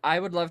 but I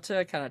would love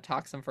to kind of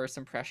talk some first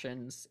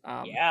impressions.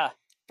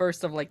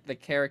 First of like the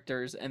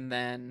characters, and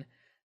then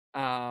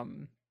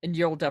and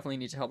you'll definitely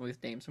need to help me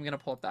with names. I'm gonna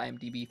pull up the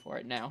IMDb for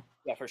it now.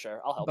 Yeah, for sure.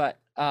 I'll help. But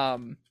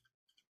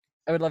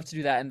I would love to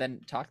do that and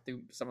then talk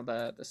through some of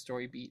the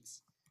story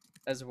beats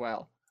as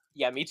well.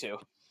 Yeah, me too.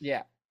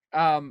 Yeah.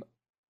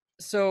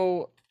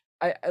 So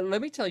I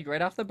let me tell you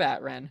right off the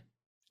bat, Ren.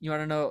 You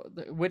want to know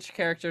which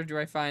character do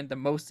I find the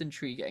most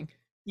intriguing?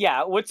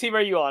 Yeah, what team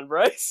are you on,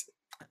 Bryce?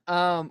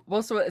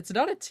 Well, so it's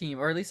not a team,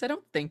 or at least I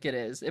don't think it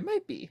is. It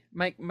might be.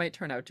 Might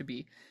turn out to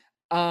be.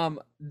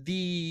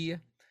 The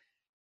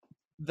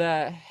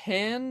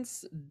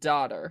Hand's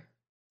daughter.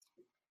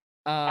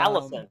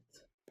 Alicent,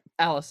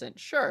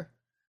 sure.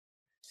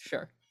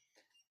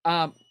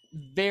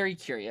 Very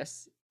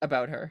curious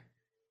about her.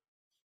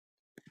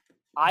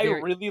 I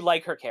really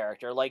like her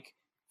character. Like,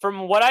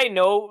 from what I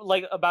know,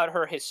 like, about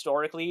her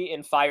historically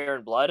in Fire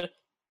and Blood,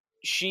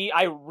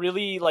 I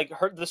really like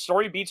her. The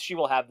story beats she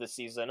will have this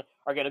season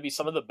are going to be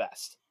some of the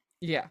best.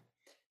 Yeah.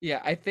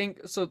 I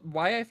think so.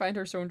 Why I find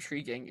her so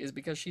intriguing is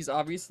because she's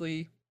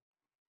obviously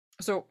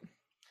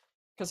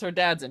because her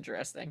dad's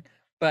interesting,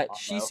 but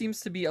she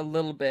seems to be a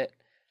little bit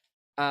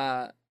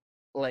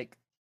like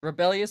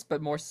rebellious,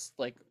 but more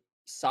like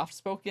soft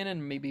spoken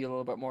and maybe a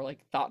little bit more like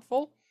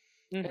thoughtful.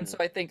 And so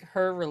I think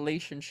her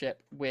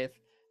relationship with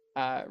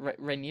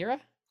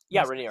Rhaenyra,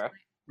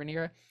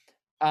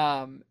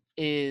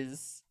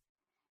 is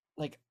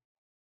like,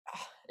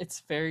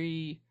 it's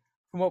very,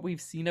 from what we've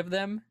seen of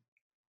them,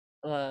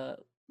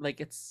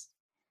 like it's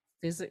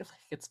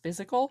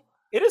physical.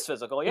 It is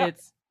physical, yeah.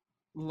 It's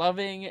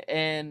loving,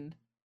 and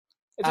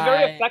it's a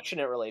very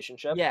affectionate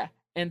relationship. Yeah,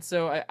 and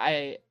so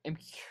I am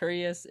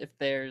curious if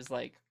there's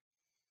like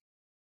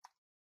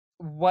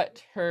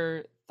what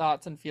her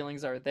thoughts and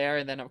feelings are there,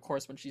 and then of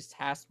course when she's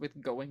tasked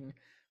with going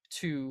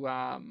to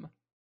kind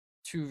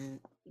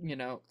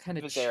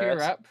of cheer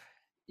Viserys. up,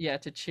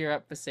 to cheer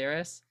up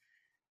Viserys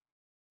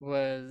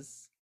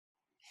was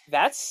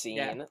that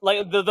scene,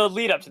 like the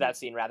lead up to that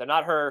scene, rather,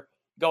 not her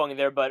going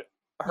there, but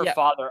her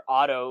father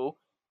Otto,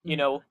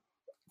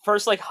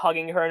 first like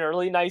hugging her in a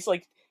really nice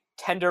like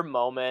tender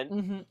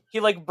moment.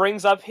 He like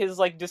brings up his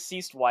like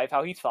deceased wife,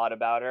 how he thought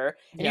about her,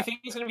 and you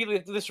think it's gonna be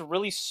like this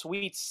really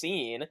sweet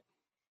scene,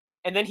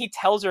 and then he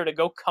tells her to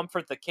go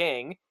comfort the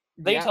king.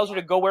 Then he tells her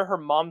to go wear her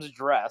mom's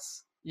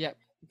dress. Yep.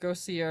 Go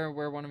see her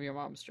wear one of your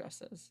mom's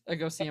dresses.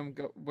 Go see him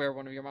wear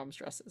one of your mom's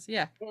dresses.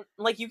 Yeah.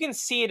 Like, you can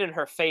see it in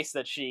her face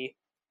that she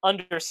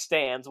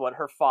understands what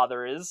her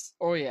father is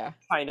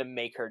trying to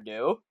make her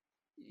do.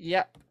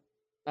 Yep.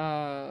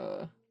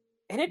 And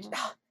it,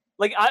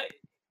 like,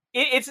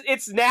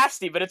 it's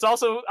nasty, but it's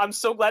also, I'm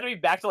so glad to be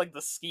back to, like,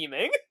 the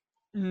scheming.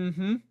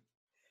 Like,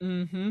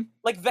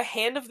 the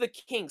hand of the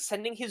king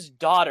sending his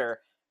daughter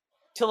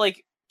to,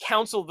 like,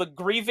 counsel the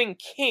grieving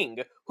king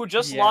who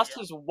just lost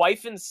his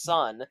wife and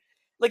son.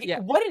 Like,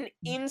 what an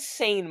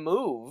insane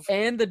move.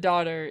 And the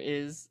daughter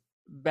is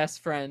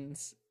best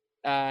friends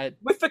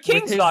with the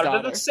king's daughter.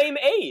 They're the same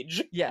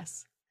age.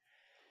 Yes.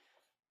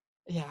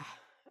 Yeah.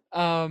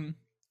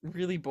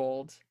 Really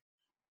bold.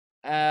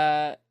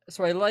 So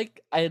I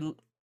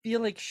feel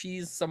like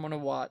she's someone to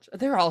watch.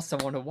 They're all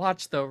someone to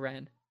watch though,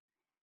 Ren.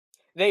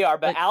 They are,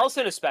 but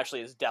Alicent especially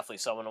is definitely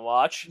someone to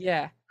watch.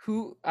 Yeah.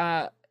 Who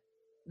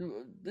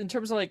in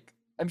terms of like,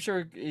 I'm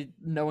sure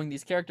knowing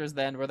these characters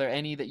then, were there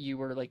any that you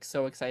were like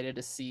so excited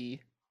to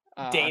see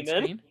Daemon?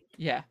 On screen?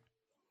 Yeah.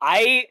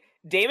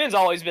 Daemon's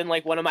always been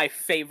like one of my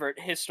favorite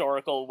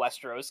historical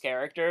Westeros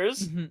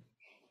characters.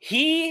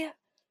 He's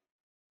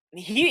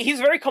a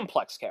very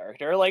complex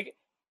character. Like,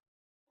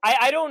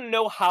 I don't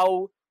know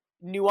how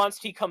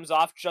nuanced he comes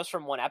off just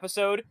from one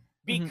episode,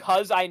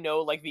 because I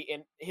know like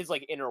his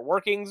like inner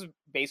workings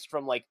based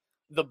from like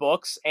the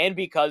books, and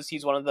because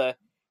he's one of the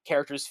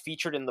characters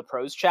featured in the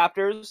prose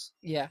chapters.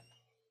 Yeah.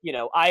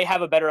 I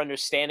have a better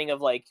understanding of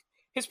like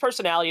his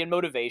personality and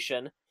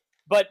motivation,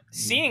 but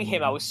seeing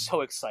him, I was so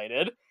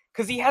excited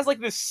because he has like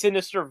this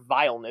sinister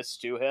vileness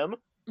to him,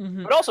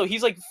 but also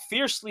he's like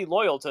fiercely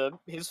loyal to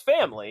his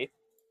family.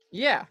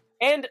 Yeah.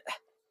 And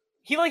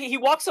he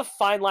walks a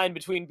fine line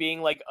between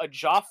being like a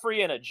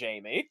Joffrey and a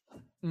Jaime.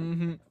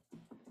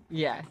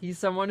 Yeah, he's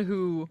someone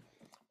who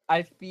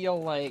I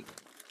feel like,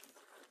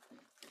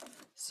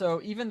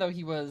 so even though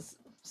he was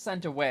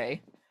sent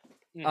away,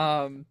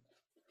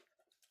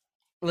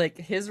 like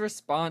his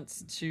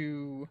response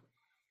to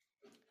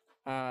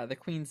the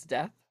queen's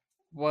death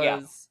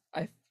was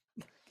I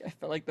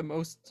felt like the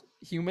most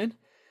human,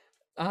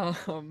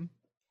 in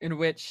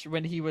which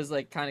when he was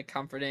like kind of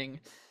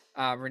comforting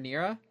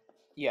Rhaenyra.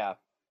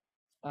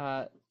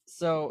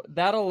 So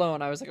that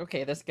alone, I was like,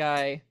 okay, this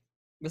guy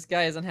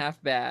isn't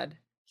half bad.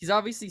 He's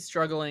obviously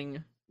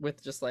struggling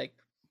with just like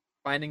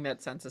finding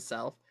that sense of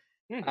self,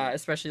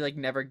 especially like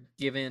never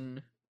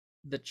given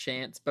the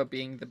chance, but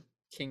being the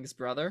king's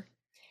brother.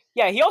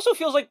 Yeah, he also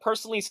feels like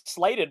personally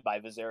slighted by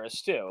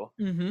Viserys too,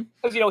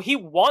 because he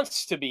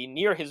wants to be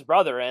near his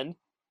brother, and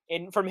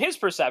from his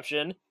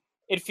perception,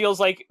 it feels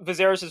like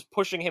Viserys is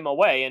pushing him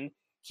away and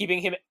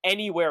keeping him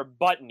anywhere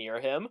but near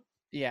him.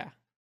 Yeah.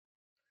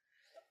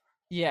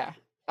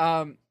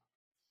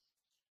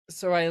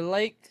 So I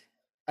like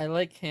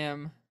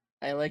him.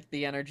 I like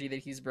the energy that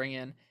he's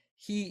bringing.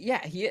 He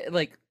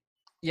like,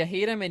 you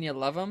hate him and you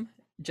love him.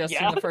 Just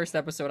in the first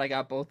episode, I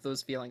got both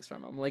those feelings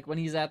from him. Like when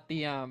he's at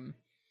the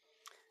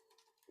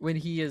when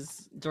he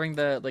is during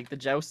the like the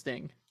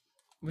jousting.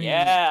 When he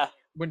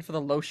went for the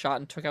low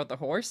shot and took out the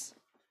horse.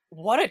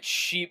 What a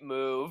cheap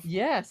move.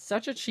 Yeah,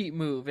 such a cheap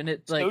move, and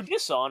it like so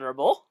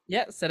dishonorable.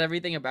 Yeah, said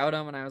everything about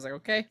him, and I was like,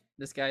 okay,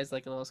 this guy's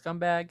like a little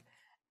scumbag.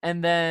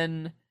 And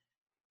then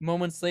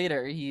moments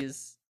later,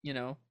 he's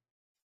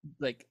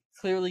like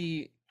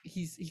clearly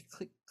he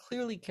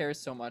clearly cares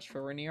so much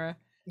for Rhaenyra.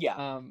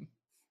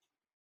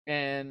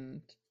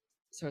 And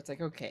so it's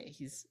like, okay,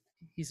 he's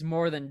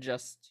more than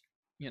just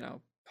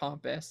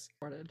pompous.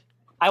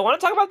 I want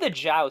to talk about the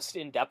joust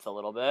in depth a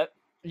little bit.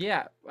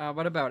 Yeah,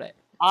 what about it?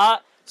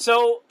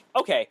 So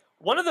okay,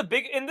 one of the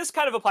big, and this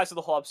kind of applies to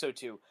the whole episode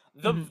too,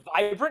 the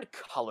vibrant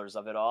colors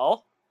of it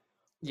all.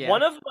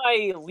 One of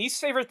my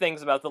least favorite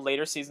things about the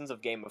later seasons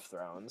of Game of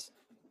Thrones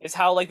is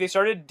how like they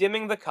started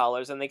dimming the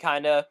colors and they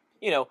kind of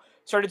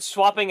started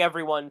swapping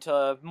everyone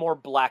to more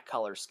black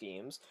color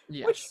schemes,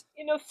 which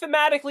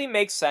thematically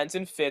makes sense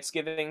and fits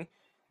given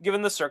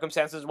the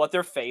circumstances, what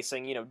they're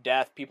facing.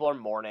 Death, people are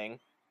mourning.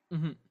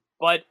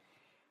 But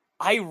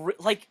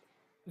like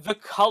the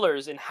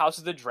colors in House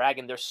of the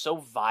Dragon, they're so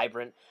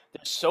vibrant,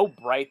 they're so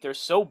bright, they're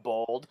so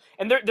bold,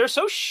 and they're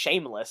so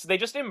shameless. They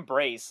just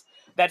embrace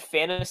that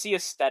fantasy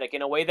aesthetic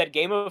in a way that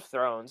Game of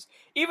Thrones,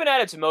 even at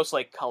its most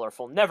like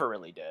colorful, never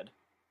really did.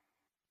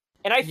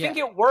 And I think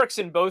it works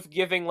in both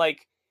giving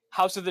like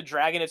House of the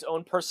Dragon its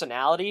own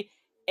personality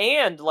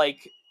and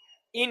like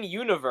in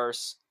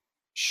universe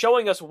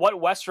showing us what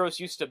Westeros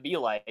used to be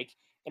like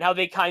and how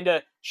they kind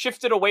of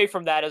shifted away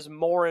from that as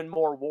more and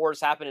more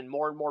wars happened and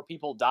more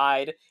people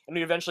died, and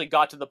we eventually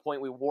got to the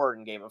point we were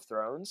in Game of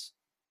Thrones.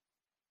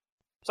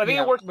 So I think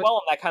it works well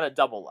on that kind of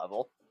double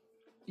level.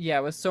 Yeah,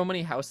 with so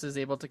many houses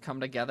able to come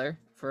together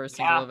for a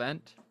single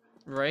event,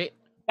 right?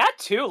 That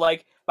too,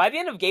 like, by the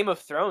end of Game of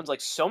Thrones,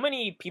 like, so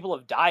many people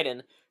have died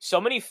and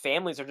so many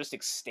families are just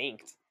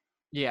extinct.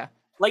 Yeah.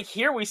 Like,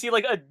 here we see,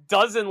 like, a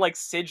dozen, like,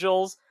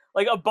 sigils,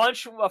 like, a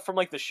bunch from,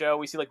 like, the show.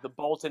 We see, like, the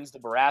Boltons, the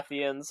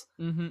Baratheons,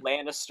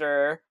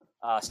 Lannister,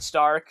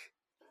 Stark.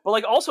 But,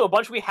 like, also a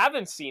bunch we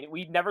haven't seen,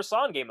 we never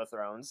saw in Game of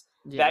Thrones,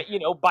 that, you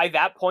know, by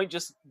that point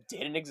just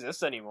didn't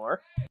exist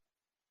anymore.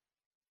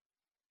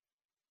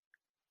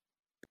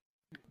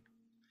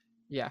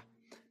 Yeah.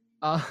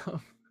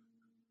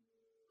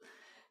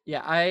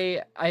 Yeah,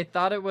 I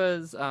thought it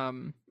was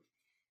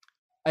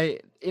I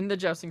in the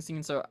jousting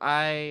scene, so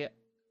I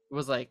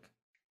was like,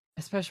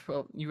 especially,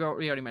 well, we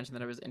already mentioned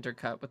that it was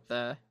intercut with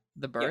the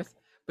birth,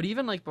 but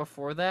even like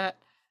before that,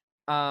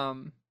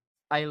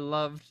 I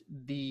loved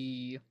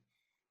the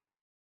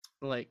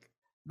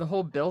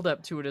whole build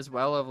up to it as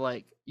well, of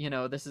like, you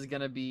know, this is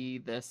gonna be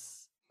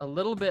this a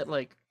little bit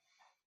like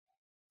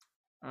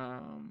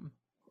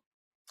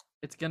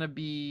it's gonna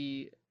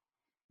be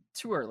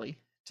too early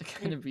to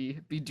kind of be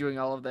doing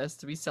all of this,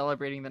 to be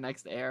celebrating the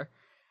next heir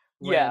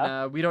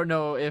when we don't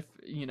know if,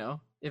 you know,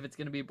 if it's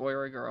gonna be a boy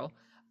or a girl.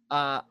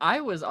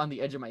 I was on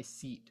the edge of my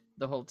seat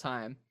the whole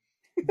time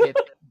with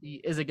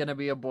is it gonna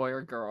be a boy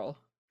or girl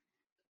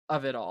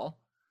of it all,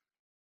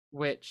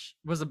 which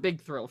was a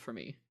big thrill for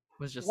me.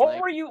 Was just what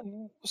were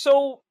you,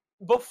 so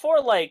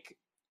before like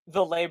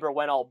the labor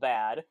went all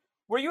bad,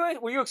 were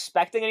you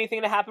expecting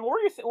anything to happen?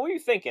 What were you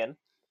thinking?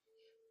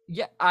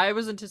 Yeah, I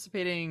was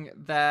anticipating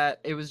that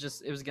it was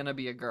gonna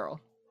be a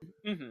girl.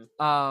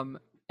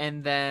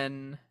 And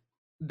then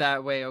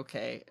that way,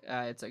 okay,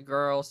 it's a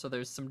girl, so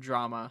there's some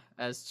drama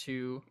as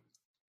to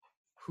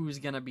who's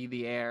gonna be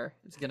the heir.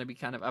 It's gonna be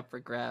kind of up for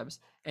grabs,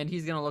 and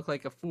he's gonna look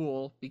like a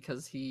fool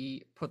because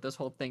he put this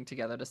whole thing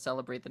together to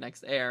celebrate the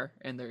next heir,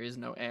 and there is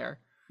no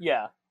heir.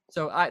 Yeah.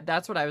 So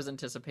that's what I was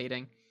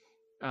anticipating.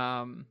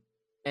 And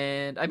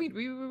I mean,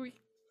 we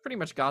pretty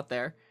much got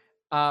there.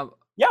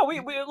 Yeah,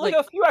 we like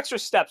a few extra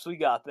steps we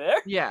got there.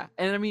 Yeah,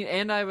 and I mean,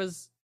 and I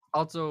was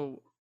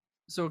also,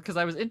 so because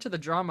I was into the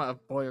drama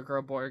of boy or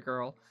girl, boy or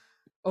girl.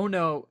 Oh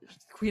no,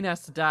 Queen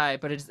has to die,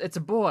 but it's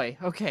a boy.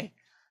 Okay,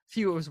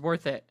 phew, it was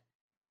worth it.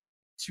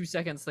 2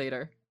 seconds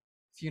later,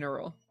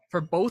 funeral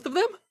for both of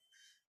them.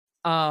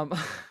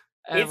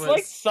 It's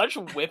like such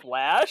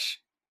whiplash.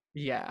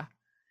 Yeah,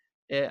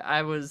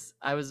 I was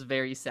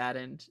very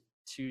saddened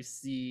to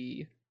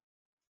see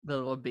the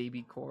little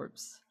baby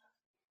corpse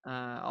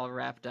all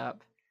wrapped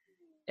up,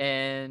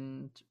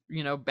 and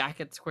you know, back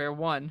at square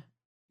one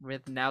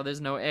with now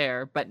there's no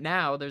heir, but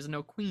now there's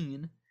no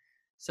queen,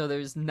 so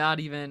there's not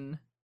even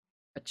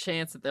a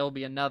chance that there'll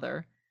be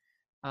another.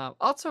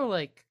 Also,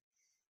 like,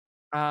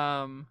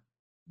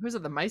 who's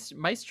it? The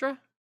Maestra?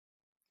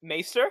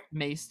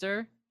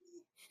 Maester.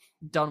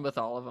 Done with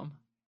all of them.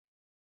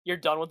 You're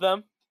done with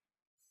them?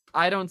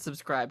 I don't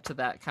subscribe to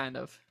that kind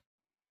of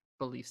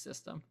belief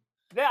system.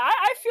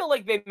 I feel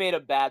like they made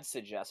a bad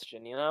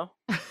suggestion, you know?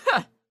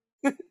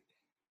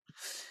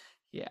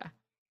 Yeah.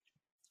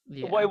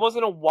 Well, it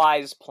wasn't a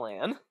wise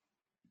plan.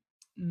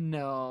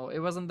 No, it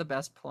wasn't the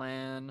best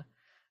plan.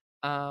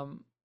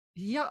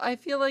 Yeah, I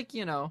feel like,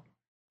 you know,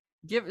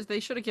 they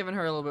should have given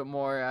her a little bit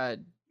more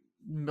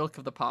milk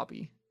of the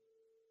poppy.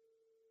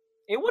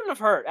 It wouldn't have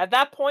hurt. At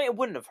that point, it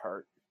wouldn't have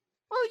hurt.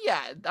 Well,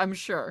 yeah, I'm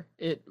sure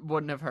it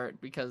wouldn't have hurt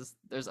because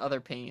there's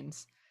other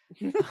pains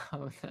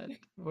that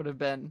would have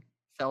been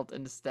felt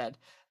instead.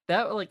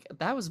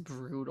 That was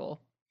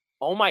brutal.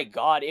 Oh my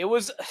god, it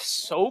was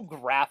so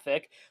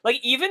graphic. Like,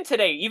 even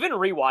today, even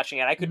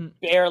rewatching it, I could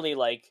barely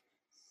like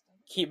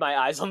keep my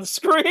eyes on the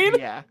screen.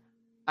 Yeah.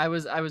 I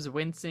was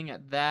wincing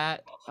at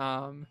that.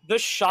 The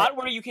shot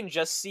where you can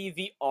just see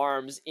the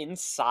arms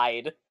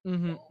inside.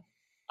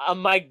 Oh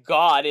my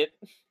god, it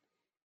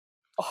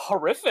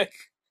horrific.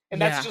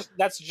 And that's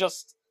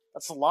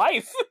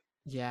life.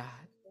 Yeah.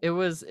 It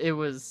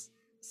was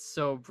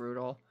so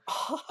brutal.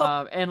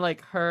 And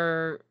like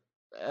her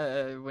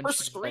when her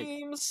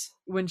screams,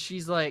 like, when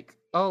she's like,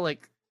 oh,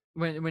 like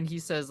when he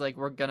says like,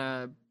 we're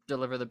gonna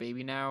deliver the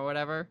baby now or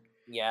whatever.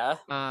 Yeah.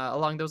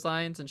 Along those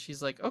lines, and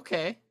she's like,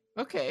 okay.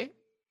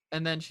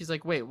 And then she's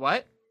like, wait,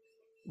 what?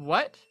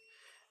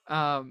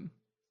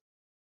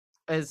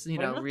 As you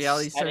know,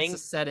 reality starts to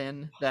set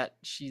in that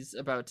she's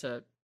about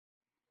to,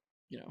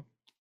 you know.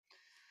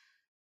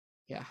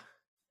 Yeah.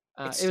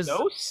 It was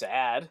so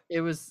sad.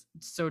 It was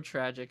so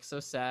tragic,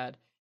 so sad.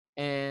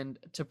 And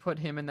to put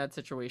him in that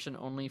situation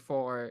only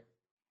for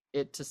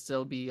it to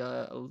still be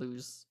a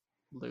lose.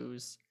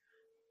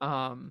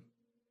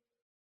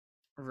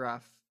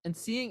 Rough. And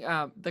seeing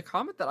the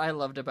comment that I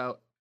loved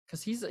about,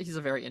 because he's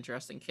a very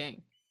interesting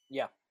king.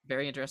 Yeah.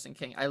 Very interesting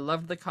king. I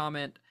loved the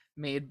comment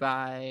made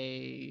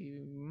by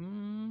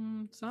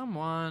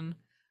someone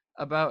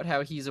about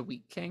how he's a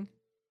weak king.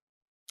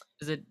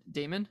 Is it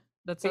Daemon?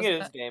 that I think says it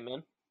is that?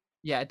 Daemon.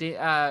 Yeah,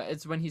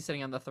 it's when he's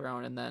sitting on the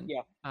throne and then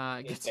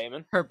It's gets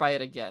Daemon. hurt by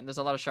it again. There's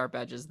a lot of sharp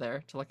edges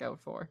there to look out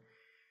for.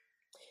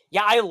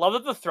 Yeah, I love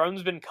that the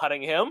throne's been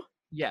cutting him.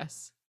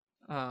 Yes.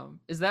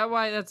 Is that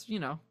why that's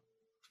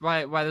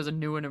why there's a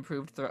new and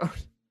improved throne?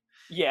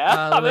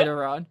 Yeah,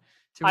 Later on.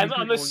 Too many I'm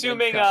people get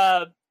assuming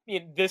cut.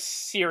 this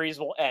series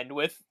will end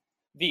with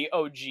the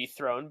OG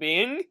throne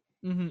being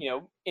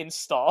Mm-hmm.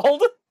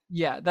 installed.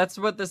 Yeah, that's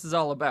what this is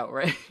all about,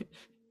 right?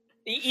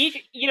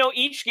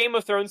 Each Game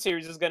of Thrones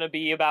series is going to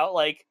be about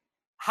like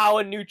how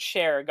a new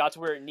chair got to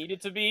where it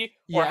needed to be,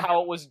 or Yeah.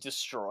 how it was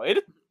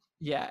destroyed.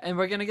 Yeah, and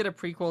we're gonna get a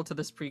prequel to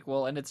this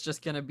prequel, and it's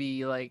just gonna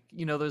be like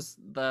those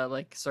the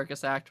like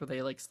circus act where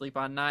they like sleep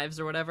on knives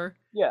or whatever.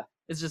 Yeah,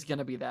 it's just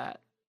gonna be that.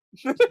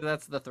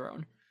 That's the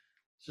throne.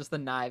 It's just the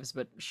knives,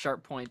 but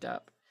sharp point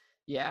up.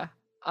 Yeah.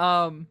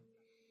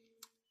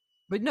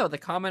 But no, the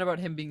comment about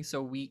him being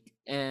so weak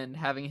and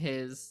having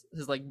his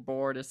like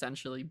board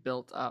essentially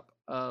built up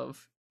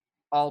of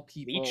all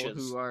people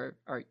leeches. who are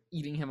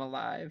eating him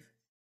alive.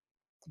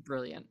 It's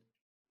brilliant.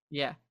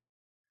 Yeah.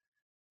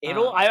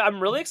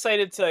 I'm really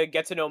excited to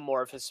get to know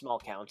more of his small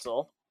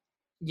council.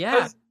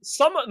 Yeah.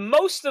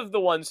 Most of the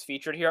ones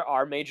featured here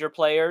are major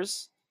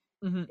players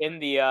in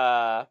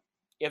the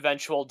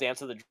eventual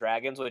Dance of the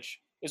Dragons, which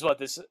is what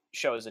this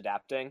show is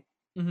adapting.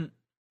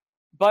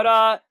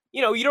 But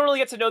you don't really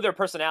get to know their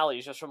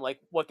personalities just from like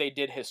what they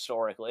did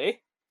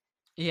historically.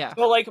 Yeah.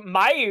 So like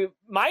my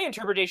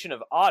interpretation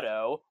of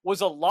Otto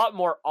was a lot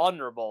more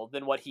honorable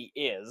than what he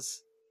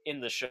is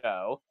in the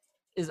show.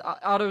 Is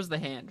Otto's the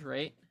hand,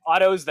 right?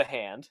 Otto's the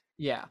hand.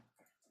 Yeah.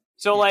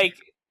 So like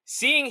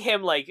seeing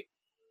him like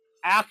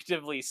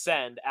actively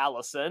send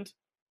Alicent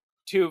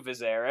to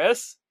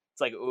Viserys,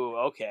 it's like, ooh,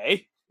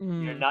 okay.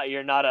 You're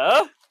not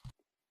a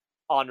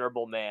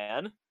honorable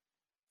man.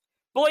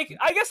 But like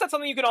I guess that's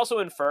something you can also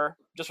infer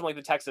just from like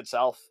the text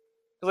itself.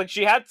 Because like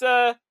she had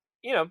to,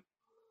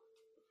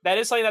 that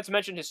is something that's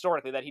mentioned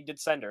historically that he did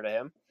send her to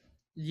him.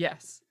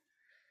 Yes.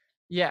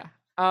 Yeah.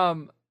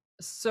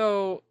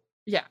 So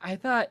yeah, I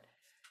thought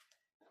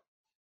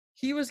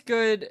he was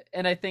good,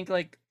 and I think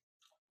like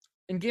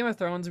in Game of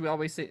Thrones we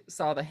always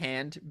saw the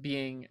hand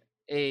being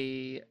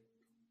a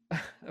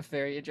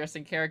very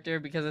interesting character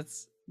because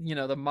it's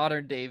the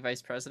modern day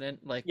vice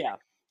president, like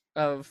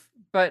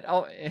but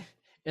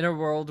in a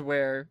world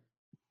where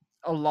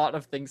a lot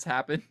of things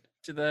happen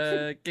to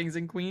the kings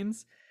and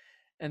queens,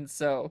 and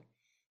so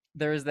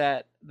there's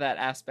that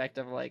aspect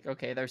of like,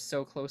 okay, they're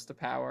so close to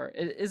power.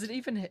 Is it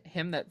even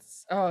him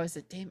that's is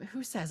it Daemon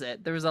who says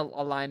it? There was a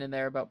line in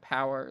there about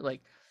power,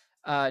 like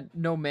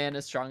no man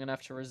is strong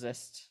enough to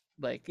resist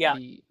like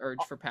the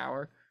urge for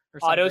power or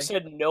something. Otto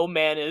said no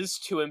man is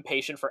too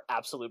impatient for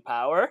absolute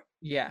power.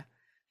 Yeah.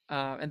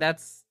 And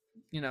that's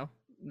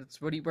that's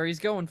where he's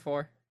going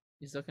for.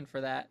 He's looking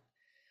for that.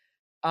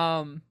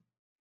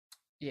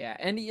 Yeah,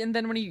 and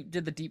then when he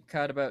did the deep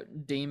cut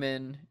about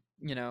Daemon,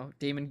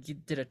 Daemon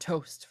did a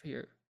toast for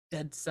your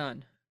dead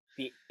son.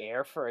 The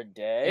heir for a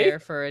day. Heir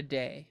for a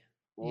day.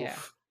 Oof. Yeah.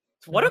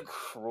 What a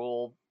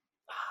cruel.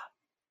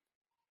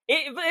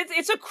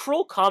 It's a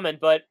cruel comment,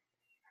 but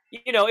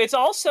it's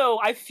also,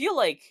 I feel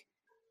like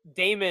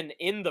Daemon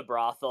in the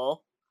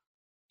brothel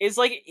is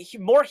like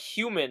more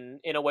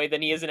human in a way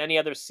than he is in any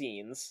other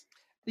scenes.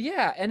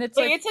 Yeah, and it's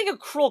like it's like a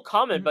cruel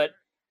comment, but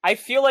I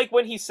feel like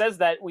when he says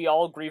that we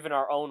all grieve in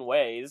our own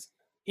ways,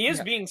 he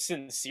is being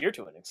sincere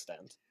to an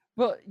extent.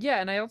 Well, yeah,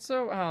 and I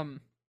also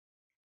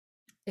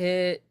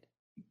it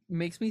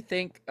makes me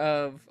think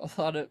of a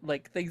lot of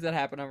like things that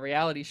happen on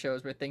reality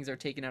shows where things are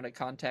taken out of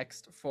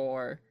context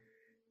for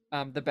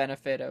the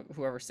benefit of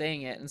whoever's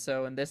saying it. And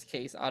so in this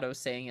case, Otto's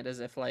saying it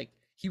as if like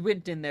he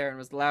went in there and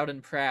was loud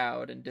and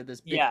proud and did this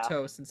big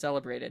toast and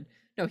celebrated.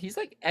 No, he's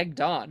like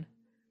egged on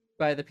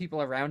by the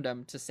people around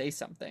him to say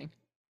something.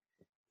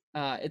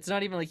 It's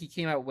not even like he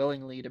came out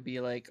willingly to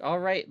be like, all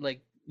right,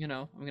 like,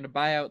 I'm gonna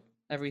buy out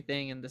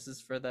everything and this is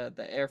for the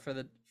heir for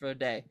the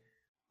day.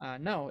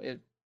 No,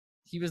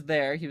 he was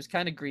there, he was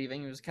kind of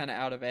grieving, he was kind of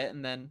out of it,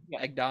 and then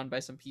egged on by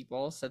some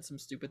people, said some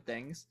stupid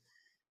things,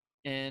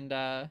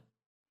 and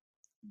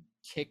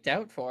kicked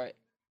out for it.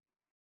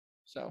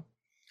 So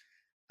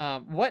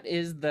what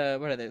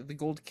are they, the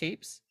gold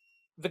capes?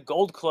 The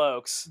gold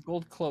cloaks.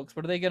 Gold cloaks.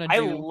 What are they gonna do? I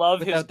love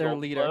without his their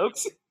gold leader?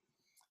 Cloaks.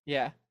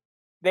 Yeah.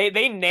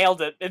 They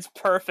nailed it. It's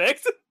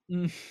perfect.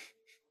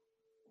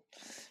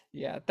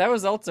 Yeah, that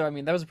was also,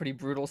 that was a pretty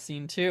brutal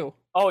scene too.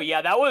 Oh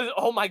yeah, that was,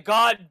 oh my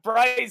god,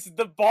 Bryce,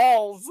 the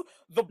balls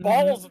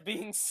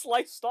being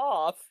sliced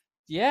off.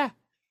 Yeah.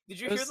 Did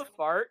you hear the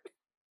fart?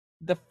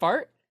 The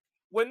fart?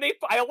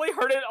 I only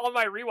heard it on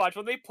my rewatch.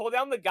 When they pull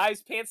down the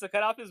guy's pants to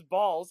cut off his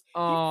balls, he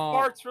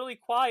farts really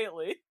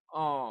quietly.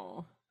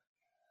 Oh.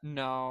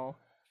 No.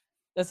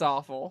 That's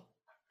awful.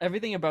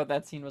 Everything about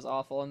that scene was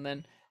awful, and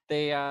then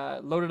they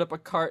loaded up a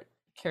cart,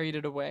 carried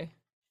it away.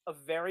 A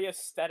very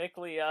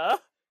aesthetically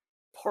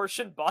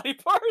portioned body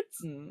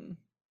parts.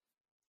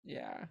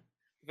 Yeah.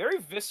 Very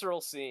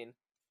visceral scene.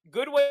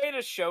 Good way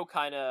to show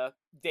kind of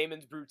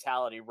Daemon's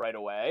brutality right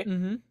away.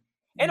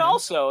 And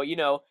also,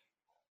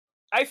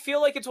 I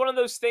feel like it's one of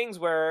those things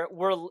where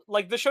we're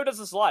like, the show does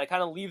this a lot. It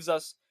kind of leaves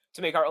us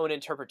to make our own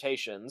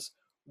interpretations.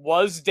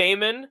 Was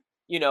Daemon,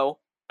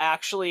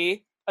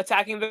 actually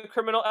attacking the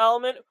criminal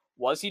element?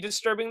 Was he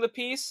disturbing the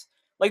peace?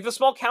 Like the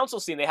small council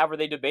scene they have where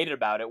they debated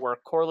about it, where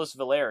Corlys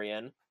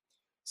Velaryon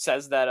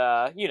says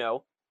that,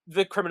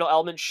 the criminal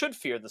element should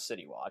fear the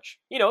City Watch.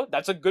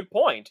 That's a good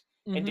point.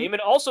 Mm-hmm. And Daemon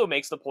also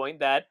makes the point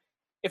that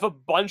if a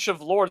bunch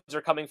of lords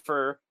are coming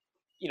for,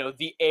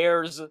 the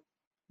heir's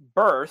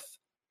birth,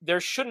 there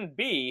shouldn't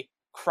be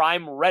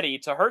crime ready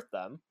to hurt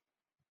them.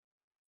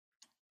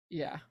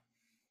 Yeah.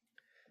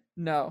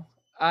 No.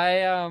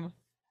 I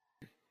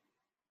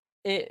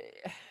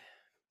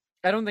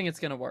don't think it's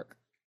gonna work.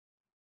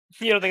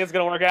 You don't think it's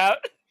gonna work out?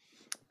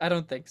 I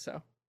don't think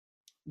so.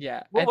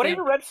 Yeah. Well, what are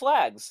your red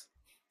flags?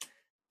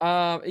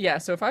 Yeah,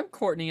 so if I'm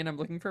Courtney and I'm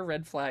looking for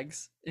red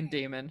flags in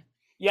Daemon.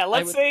 Yeah,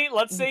 let's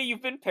say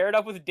you've been paired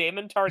up with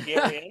Daemon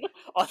Targaryen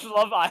on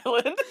Love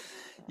Island.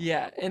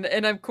 Yeah,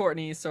 and I'm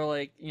Courtney, so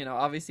like,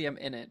 obviously I'm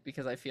in it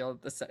because I feel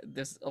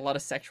there's a lot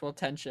of sexual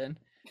tension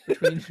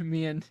between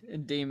me and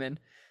Daemon.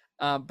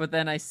 But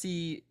then I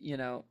see,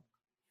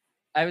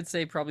 I would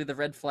say probably the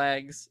red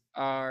flags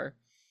are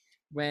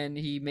when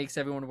he makes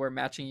everyone wear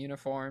matching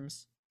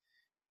uniforms.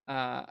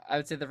 I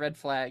would say the red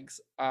flags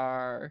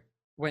are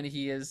when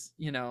he is,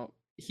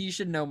 he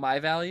should know my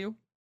value.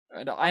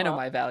 I know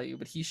my value,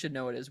 but he should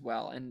know it as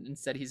well. And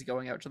instead he's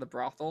going out to the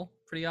brothel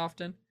pretty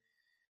often.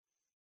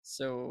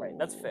 So right,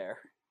 that's fair.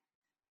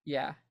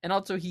 Yeah, and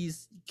also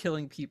he's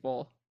killing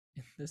people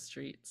in the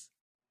streets.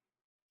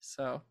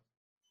 So,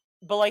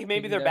 but like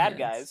maybe they're bad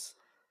guys.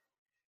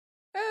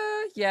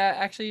 Yeah,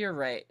 actually you're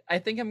right. I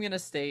think I'm gonna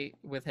stay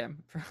with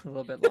him for a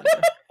little bit longer.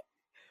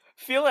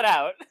 Feel it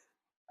out.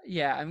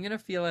 Yeah, I'm gonna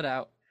feel it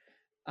out.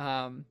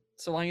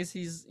 So long as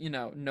he's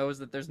knows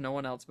that there's no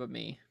one else but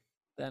me,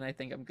 then I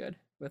think I'm good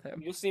with him.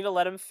 You just need to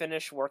let him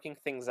finish working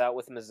things out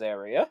with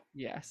Mysaria.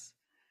 Yes.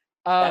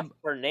 That's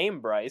her name,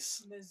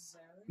 Bryce.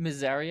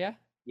 Mysaria?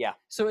 Yeah.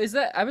 So is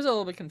that, I was a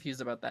little bit confused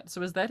about that.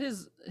 So is that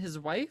his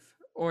wife,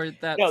 or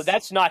that's... No,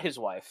 that's not his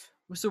wife.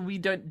 So we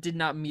did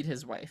not meet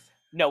his wife.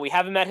 No, we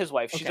haven't met his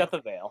wife. She's at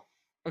the Vale.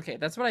 Okay,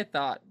 that's what I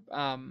thought.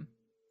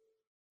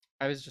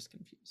 I was just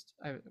confused.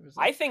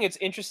 I think it's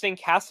interesting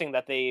casting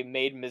that they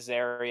made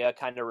Mysaria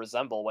kind of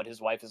resemble what his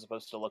wife is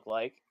supposed to look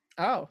like.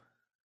 Oh.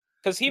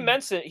 Because he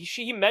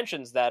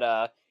mentions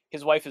that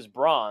his wife is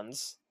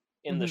bronze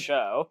in the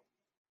show.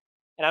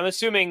 And I'm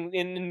assuming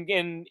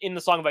in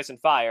the Song of Ice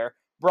and Fire,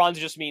 bronze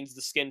just means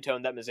the skin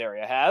tone that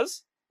Mysaria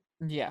has.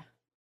 Yeah.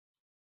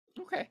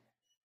 Okay.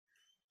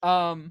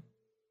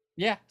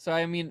 Yeah, so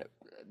I mean,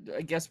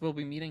 I guess we'll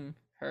be meeting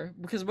her.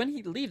 Because when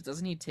he leaves,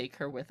 doesn't he take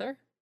her with him?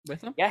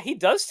 Yeah, he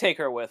does take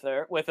her with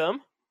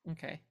him.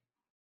 Okay.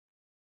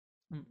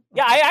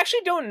 Yeah, I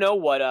actually don't know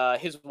what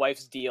his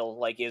wife's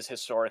deal is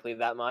historically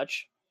that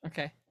much.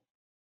 Okay.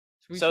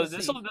 So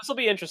this will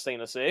be interesting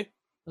to see.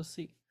 We'll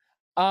see.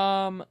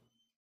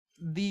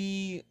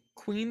 The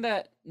Queen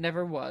That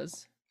Never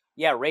Was.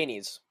 Yeah,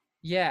 Rhaenys.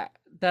 Yeah,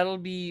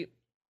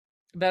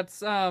 that's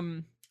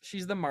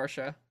she's the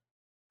Marsha.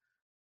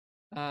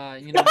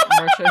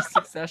 Marsha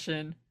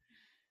Succession.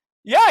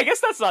 Yeah, I guess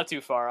that's not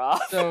too far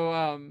off.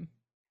 So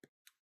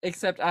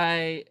except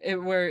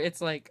where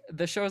it's like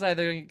the show's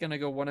either gonna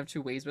go one of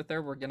two ways with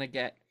her. We're gonna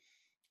get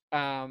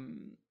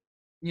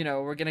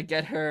we're gonna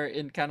get her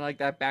in kind of like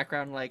that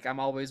background, like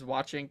I'm always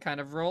watching kind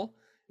of role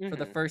for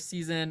the first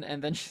season,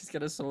 and then she's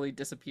gonna slowly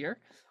disappear,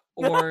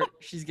 or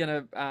she's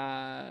gonna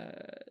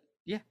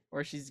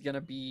or she's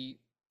gonna be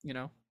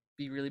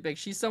be really big.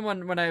 She's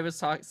someone, when I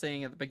was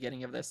saying at the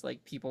beginning of this,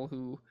 like people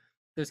who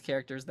those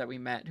characters that we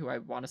met who I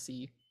want to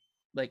see,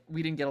 like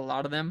we didn't get a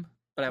lot of them,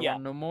 but I want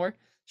to know more.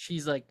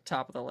 She's like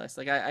top of the list.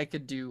 Like I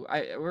could do.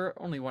 We're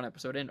only one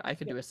episode in. I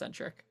could do a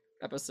centric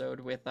episode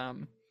with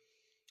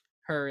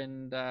her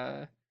and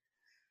Corlys.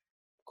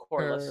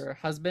 Her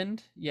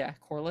husband. Yeah,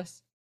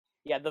 Corlys.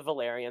 Yeah, the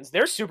Velaryons.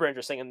 They're super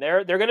interesting, and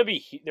they're gonna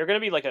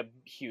be like a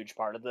huge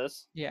part of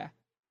this. Yeah,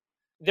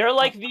 they're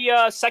like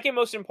the second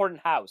most important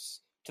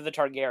house to the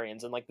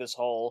Targaryens in like this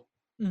whole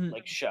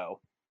like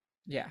show.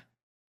 Yeah,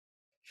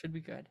 should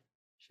be good.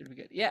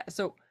 Yeah,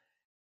 so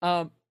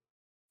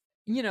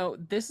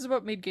this is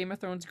what made Game of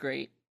Thrones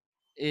great,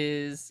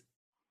 is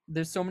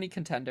there's so many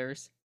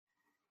contenders,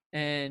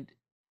 and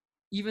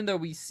even though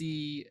we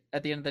see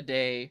at the end of the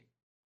day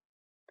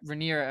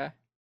Rhaenyra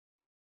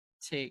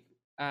take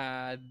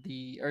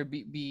be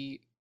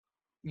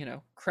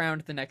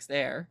crowned the next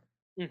heir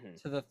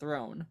to the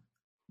throne,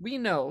 we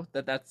know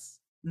that that's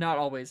not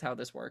always how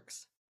this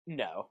works.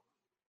 No.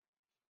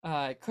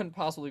 It couldn't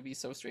possibly be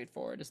so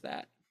straightforward as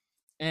that.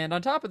 And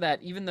on top of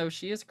that, even though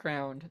she is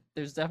crowned,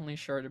 there's definitely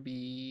sure to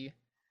be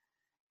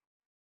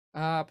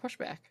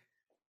pushback,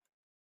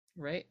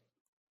 right?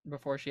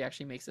 Before she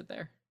actually makes it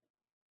there.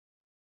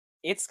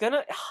 It's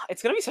gonna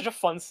be such a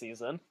fun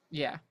season.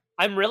 Yeah.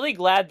 I'm really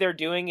glad they're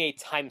doing a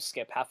time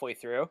skip halfway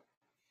through.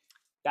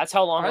 That's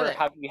how long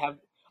we have.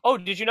 Oh,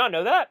 did you not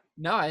know that?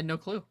 No, I had no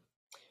clue.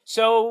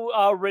 So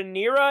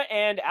Rhaenyra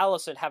and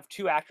Alicent have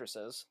two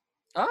actresses.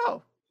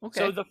 Oh. Okay.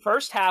 So the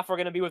first half we're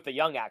going to be with the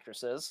young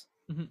actresses.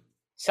 Mm-hmm.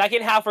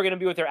 Second half we're going to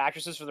be with their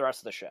actresses for the rest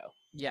of the show.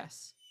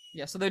 Yes.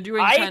 Yeah. So they're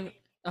doing kind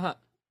of.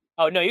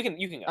 Oh no, you can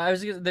go.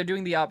 They're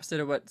doing the opposite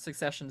of what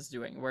Succession's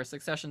doing, where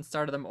Succession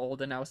started them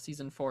old, and now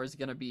season 4 is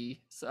gonna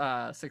be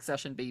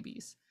Succession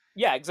babies.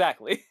 Yeah,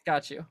 exactly.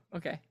 Got you.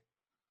 Okay.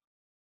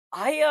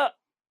 I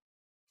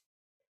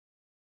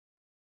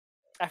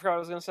forgot what I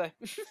was gonna say.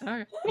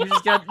 Okay.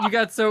 You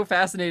got so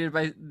fascinated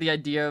by the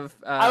idea of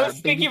I was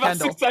thinking about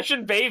Kendall.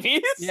 Succession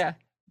babies. Yeah,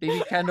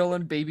 baby Kendall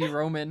and baby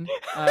Roman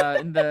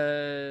in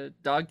the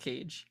dog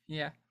cage.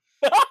 Yeah.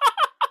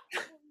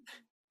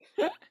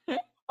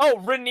 Oh,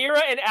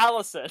 Rhaenyra and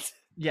Alicent.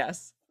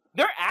 Yes.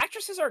 Their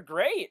actresses are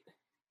great.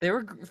 They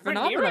were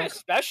phenomenal. Rhaenyra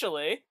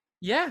especially.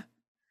 Yeah.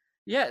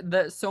 Yeah,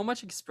 so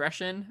much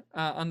expression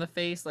on the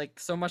face,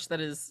 like so much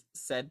that is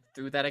said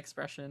through that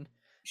expression.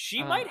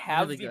 She might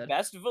have really the good.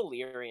 best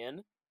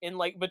Valyrian in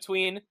like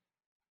between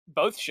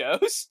both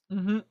shows.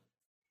 Mm-hmm.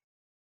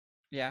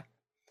 Yeah.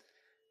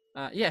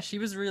 Yeah, she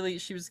was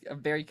a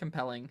very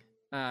compelling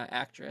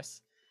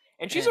actress.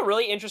 And she's a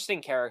really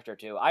interesting character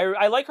too.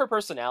 I like her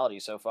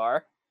personality so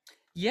far.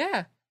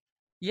 Yeah.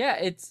 Yeah,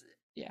 it's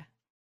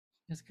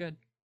good.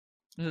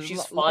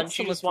 She's fun.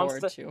 She just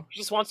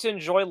wants to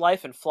enjoy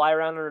life and fly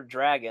around on her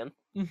dragon.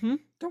 Mm-hmm.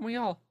 Don't we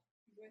all?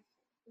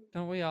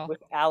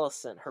 With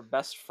Alicent, her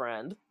best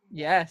friend.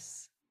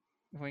 Yes.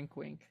 Wink,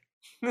 wink.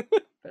 But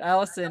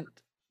Alicent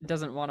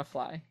doesn't want to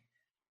fly.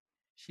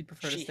 She'd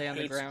prefer to stay on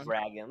the ground.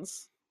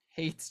 Dragons.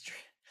 Hates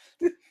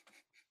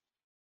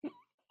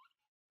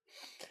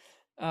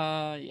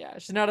yeah,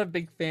 she's not a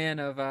big fan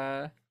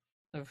of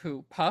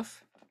who?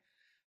 Puff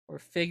or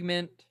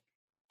Figment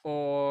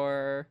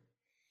or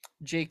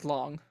Jake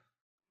Long.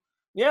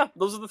 Yeah,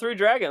 those are the 3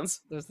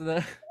 dragons. Those are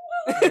the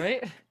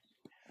right?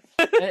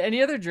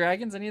 Any other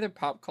dragons? Any other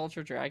pop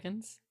culture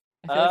dragons?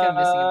 I feel like I'm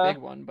missing a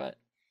big one, but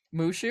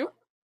Mushu?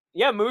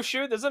 Yeah,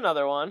 Mushu, there's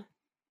another one.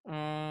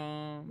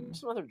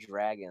 Some other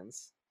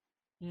dragons.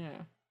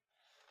 Yeah.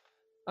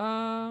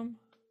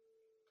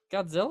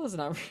 Godzilla's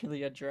not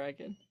really a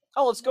dragon.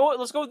 Oh, let's go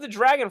with the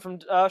dragon from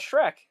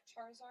Shrek.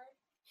 Charizard?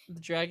 The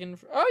dragon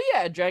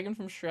dragon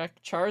from Shrek.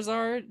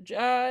 Charizard,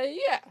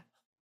 yeah.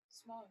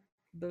 Smog.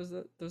 Those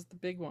are the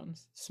big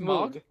ones.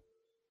 Smoog.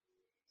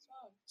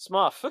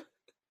 Smuff.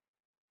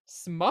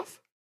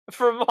 Smuff?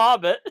 From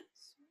Hobbit.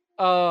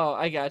 Oh,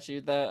 I got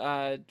you.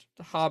 The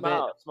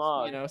Hobbit.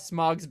 Smog. You know,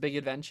 Smog's Big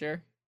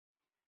Adventure.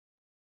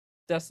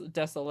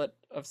 Desolate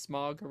of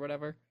Smog or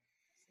whatever.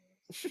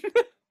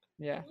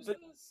 Yeah.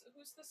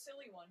 Who's the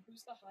silly one?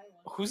 Who's the high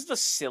one? Who's the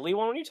silly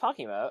one? What are you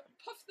talking about?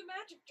 Puff the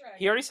Magic Dragon.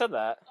 He already said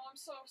that. Oh, I'm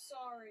so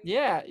sorry.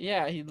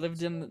 Yeah. He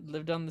lived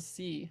on the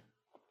sea.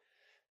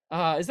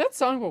 Is that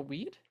song about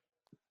weed?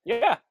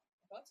 Yeah. I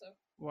thought so.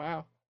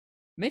 Wow.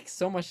 Makes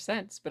so much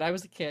sense, but I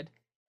was a kid.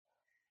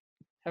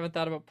 Haven't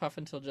thought about Puff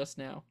until just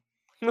now.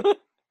 Now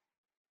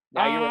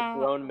you're a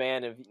grown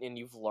man and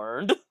you've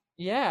learned.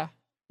 Yeah,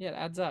 it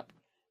adds up.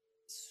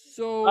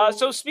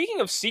 So speaking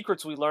of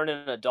secrets we learn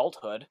in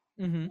adulthood,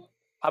 mm-hmm.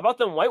 How about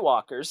them White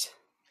Walkers?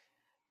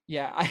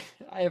 Yeah,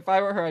 I if I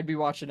were her, I'd be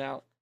watching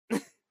out.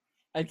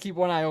 I'd keep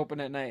one eye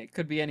open at night.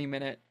 Could be any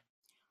minute.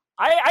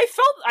 I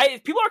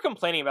felt people are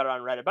complaining about it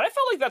on Reddit, but I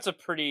felt like that's a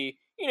pretty,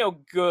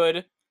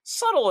 good,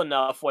 subtle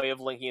enough way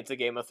of linking it to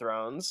Game of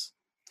Thrones.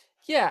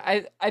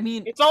 Yeah, I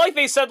mean, it's not like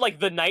they said like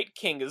the Night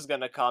King is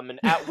gonna come, and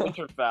at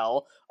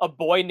Winterfell, a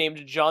boy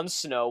named Jon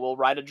Snow will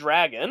ride a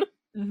dragon.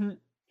 Mm-hmm.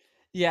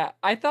 Yeah,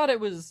 I thought it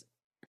was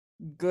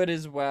good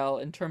as well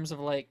in terms of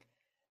like,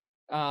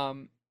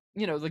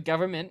 the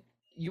government,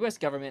 U.S.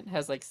 government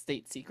has like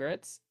state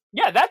secrets.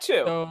 Yeah, that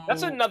too. So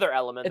that's another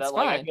element that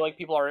like I feel like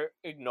people are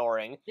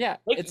ignoring. Yeah,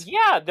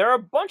 there are a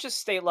bunch of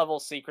state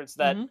level secrets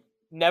that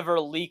never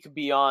leak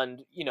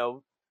beyond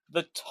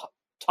the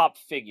top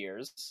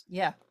figures.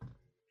 Yeah.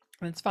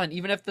 And it's fine,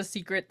 even if the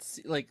secret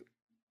like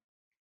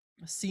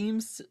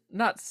seems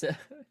not.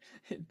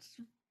 It's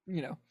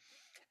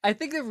I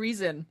think the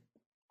reason,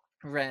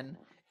 Ren,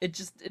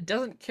 it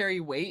doesn't carry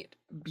weight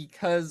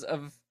because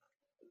of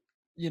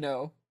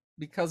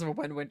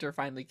when winter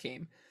finally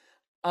came.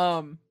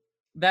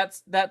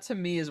 That to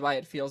me is why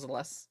it feels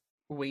less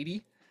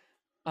weighty.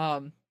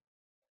 How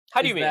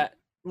do you mean? That,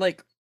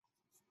 like,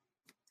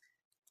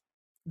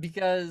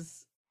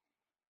 because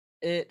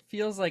it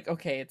feels like,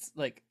 okay, it's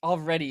like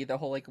already the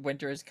whole like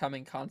winter is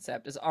coming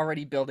concept is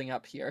already building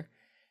up here.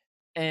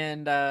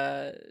 And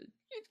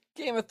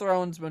Game of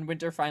Thrones, when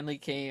winter finally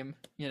came,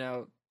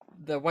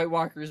 the White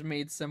Walkers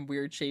made some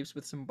weird shapes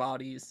with some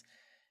bodies,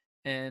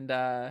 and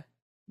they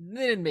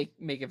didn't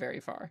make it very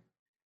far.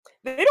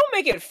 They don't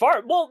make it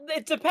far. Well,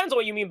 it depends on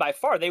what you mean by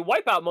far. They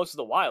wipe out most of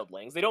the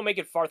wildlings. They don't make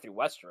it far through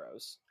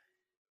Westeros.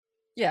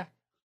 Yeah.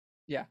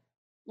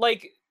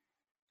 Like,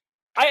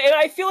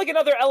 I feel like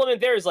another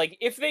element there is like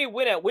if they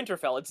win at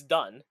Winterfell, it's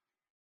done.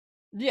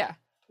 Yeah.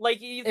 Like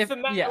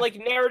like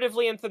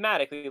narratively and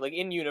thematically, like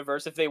in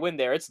universe, if they win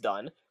there, it's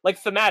done.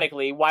 Like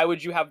thematically, why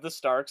would you have the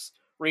Starks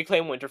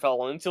reclaim Winterfell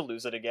only to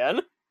lose it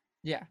again?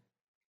 Yeah.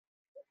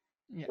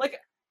 Like,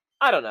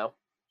 I don't know.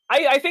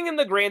 I think in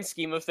the grand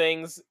scheme of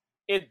things,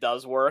 it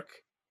does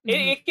work.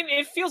 Mhm.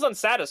 It feels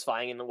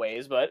unsatisfying in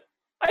ways, but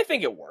I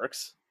think it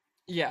works.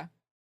 Yeah.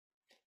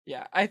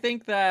 Yeah. I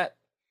think that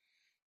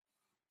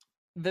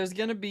there's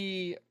gonna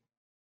be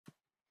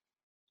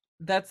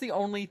that's the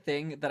only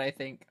thing that I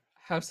think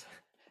House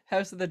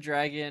of the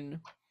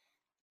Dragon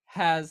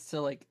has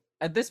to like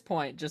at this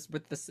point, just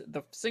with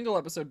the single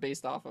episode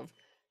based off of,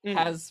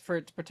 has for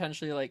it to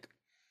potentially like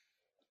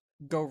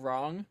go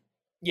wrong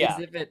is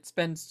Yeah. if it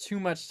spends too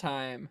much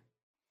time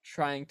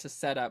trying to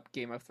set up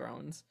Game of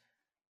Thrones,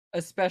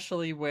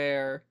 especially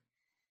where,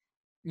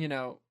 you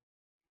know,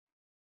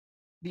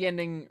 the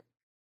ending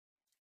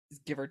is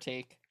give or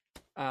take.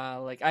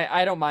 Like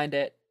I don't mind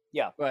it.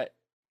 Yeah. But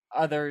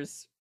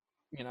others,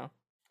 you know,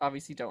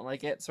 obviously don't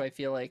like it. So I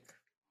feel like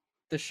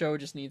the show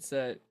just needs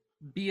to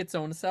be its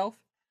own self,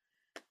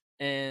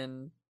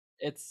 and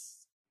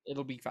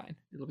it'll be fine.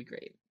 It'll be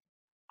great.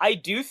 I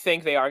do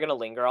think they are going to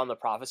linger on the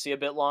prophecy a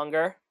bit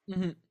longer.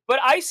 Mm-hmm. But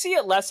I see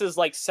it less as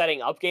like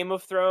setting up Game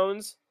of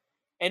Thrones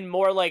and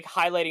more like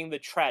highlighting the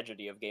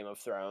tragedy of Game of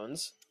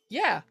Thrones.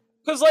 Yeah.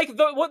 Because like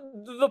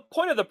the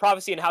point of the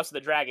prophecy in House of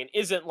the Dragon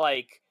isn't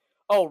like,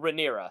 oh,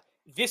 Rhaenyra,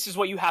 this is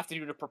what you have to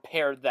do to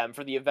prepare them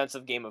for the events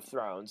of Game of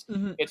Thrones.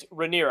 Mm-hmm. It's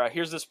Rhaenyra,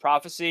 here's this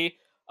prophecy.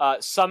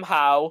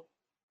 Somehow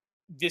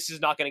this is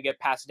not going to get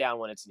passed down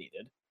when it's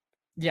needed.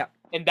 Yeah.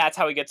 And that's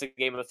how he gets to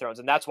Game of Thrones.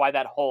 And that's why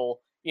that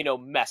whole,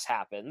 mess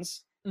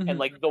happens. Mm-hmm. And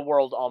like the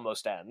world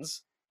almost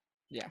ends.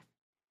 Yeah.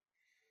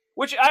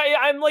 Which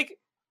I'm like,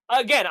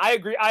 again,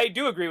 I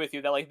do agree with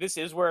you that like this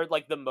is where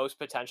like the most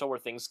potential where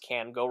things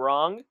can go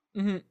wrong.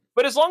 Mm-hmm.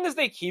 But as long as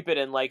they keep it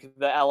in like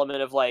the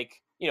element of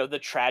like, the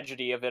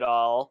tragedy of it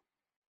all,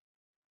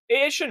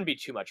 it shouldn't be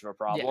too much of a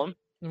problem.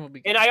 Yeah.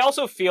 And I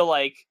also feel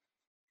like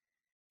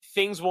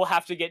things will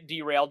have to get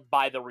derailed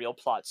by the real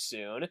plot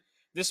soon.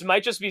 This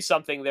might just be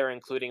something they're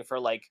including for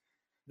like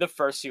the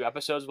first few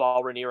episodes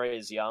while Rhaenyra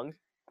is young.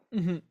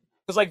 Mm-hmm.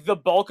 Because like the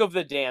bulk of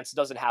the dance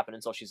doesn't happen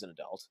until she's an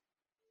adult.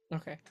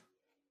 Okay.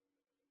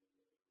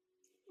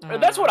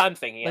 That's what I'm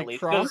thinking, like at least.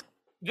 prom?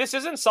 This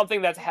isn't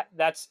something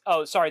that's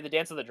oh, sorry, the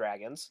Dance of the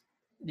Dragons.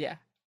 Yeah,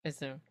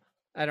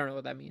 I don't know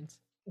what that means.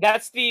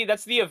 That's the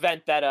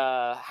event that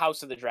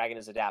House of the Dragon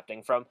is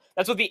adapting from.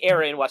 That's what the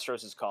era in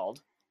Westeros is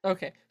called.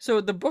 Okay,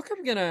 so the book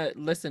I'm gonna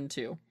listen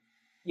to.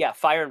 Yeah,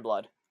 Fire and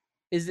Blood.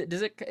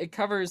 It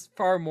covers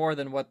far more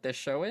than what this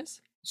show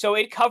is? So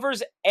it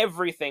covers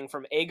everything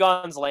from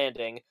Aegon's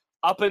Landing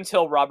up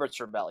until Robert's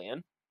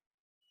Rebellion.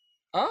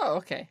 Oh,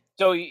 okay.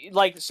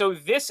 So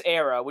this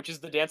era, which is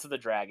the Dance of the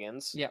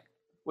Dragons, yep,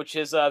 which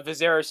is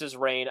Viserys'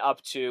 reign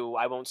up to,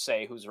 I won't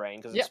say whose reign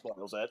because it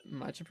spoils it.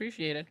 Much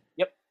appreciated.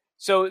 Yep.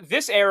 So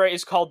this era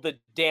is called the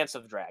Dance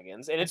of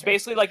Dragons, and it's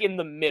basically like in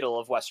the middle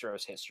of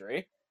Westeros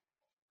history.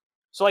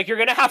 So like you're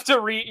gonna have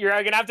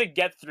to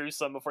get through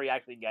some before you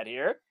actually get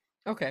here.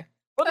 Okay.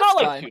 But That's not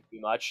like fine. too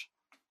much.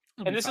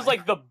 It'll And be this fine. is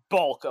like the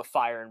bulk of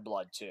Fire and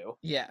Blood too.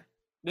 Yeah.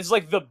 This is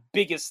like the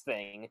biggest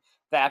thing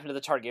that happened to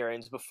the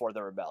Targaryens before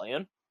the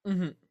rebellion.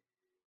 Mm-hmm.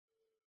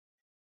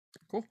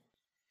 Cool.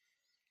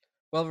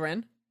 Well,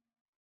 Ren,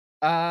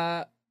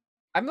 I'm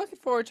looking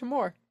forward to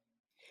more.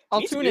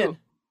 I'll tune in.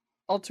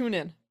 I'll tune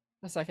in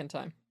a second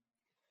time.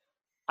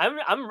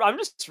 I'm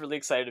just really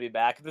excited to be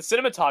back. The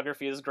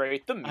cinematography is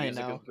great. The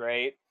music is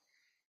great.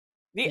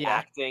 The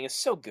acting is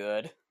so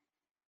good.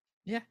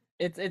 Yeah,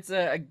 it's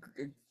a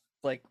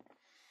like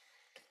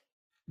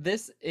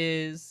this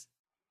is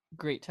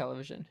great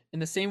television. In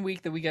the same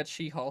week that we got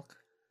She-Hulk.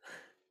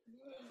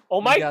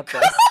 Oh my god!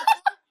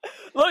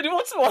 Look, do you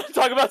want to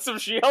talk about some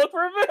She-Hulk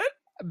for a minute?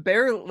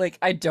 Barely, like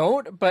I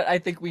don't, but I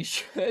think we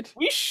should.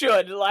 We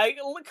should. Like,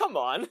 come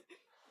on.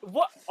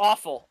 What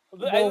awful.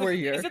 While we're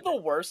here. Is it the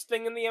worst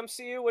thing in the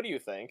MCU? What do you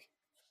think?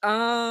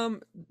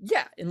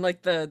 Yeah, in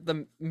like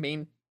the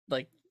main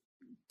like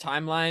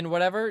timeline,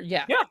 whatever.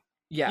 Yeah.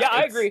 Yeah,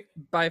 I agree.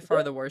 By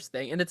far the worst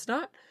thing. And it's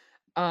not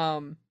I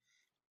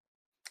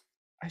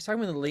was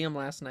talking with Liam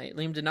last night.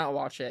 Liam did not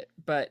watch it,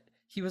 but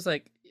he was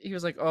like,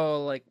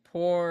 oh, like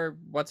poor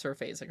what's her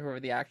face, like whoever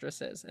the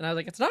actress is. And I was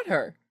like, it's not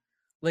her.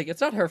 Like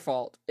it's not her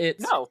fault. No,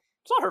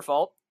 it's not her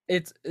fault.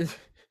 It's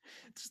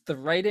just the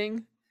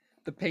writing,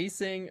 the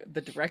pacing,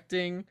 the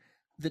directing,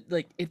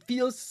 like it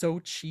feels so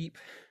cheap.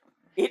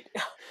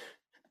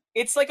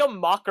 It's like a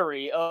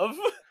mockery of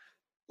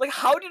like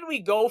how did we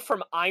go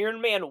from Iron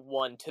Man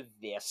 1 to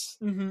this?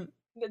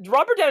 Mm-hmm.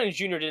 Robert Downey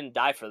Jr. didn't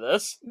die for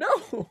this.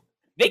 No.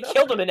 They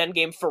killed him in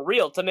Endgame for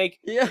real to make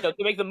to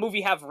make the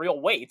movie have real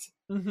weight.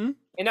 Mm-hmm.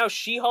 And now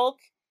She-Hulk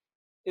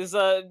is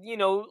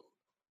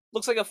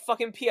looks like a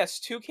fucking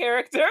PS2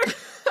 character.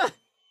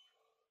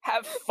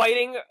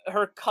 Fighting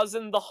her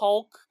cousin the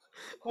Hulk,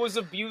 who was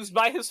abused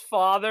by his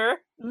father.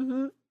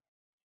 Mm-hmm.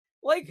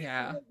 Like,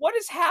 what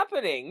is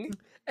happening?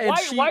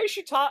 Why is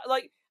she taught?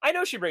 Like, I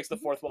know she breaks the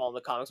fourth wall in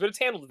the comics, but it's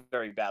handled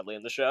very badly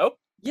in the show.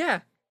 Yeah,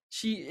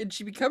 she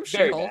becomes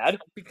very She-Hulk bad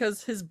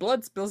because his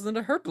blood spills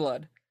into her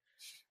blood.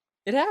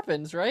 It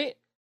happens, right?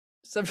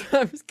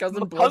 Sometimes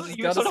cousin blood just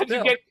gotta sometimes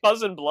spill. You get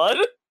cousin blood,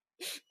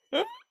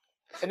 and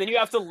then you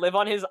have to live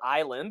on his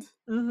island.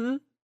 Mm-hmm.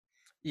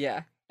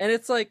 Yeah, and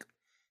it's like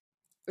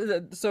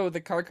So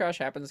the car crash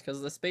happens because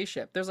of the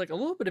spaceship. There's like a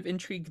little bit of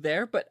intrigue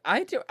there, but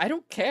I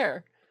don't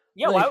care.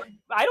 Yeah, Like,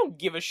 I don't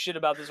give a shit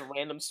about this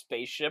random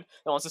spaceship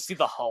that wants to see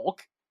the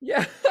Hulk.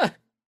 yeah.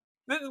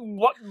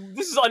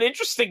 This is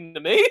uninteresting to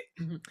me.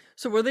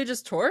 So were they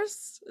just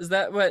tourists? Is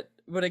that what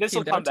it This came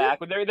will down come to? back,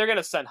 but they're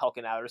gonna send Hulk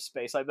in outer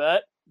space. I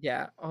bet.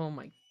 Yeah. Oh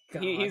my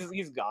god.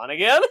 He's gone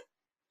again.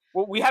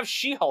 Well, we have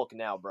She-Hulk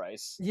now,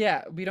 Bryce.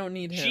 Yeah, we don't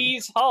need him.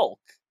 She's Hulk.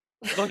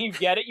 Don't you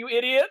get it, you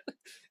idiot?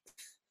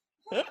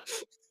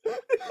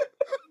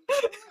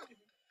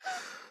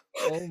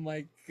 Oh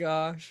my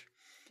gosh.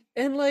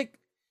 And like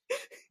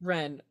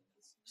Ren,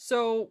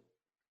 so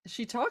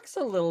she talks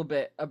a little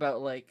bit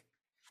about like,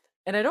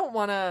 and I don't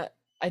want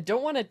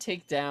to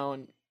take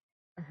down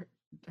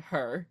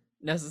her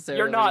necessarily.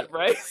 You're not,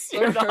 Bryce.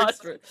 You're not.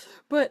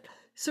 But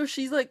so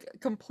she's like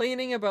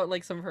complaining about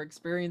like some of her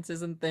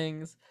experiences and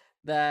things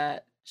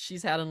that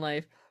she's had in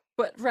life.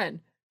 But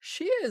Ren,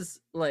 she's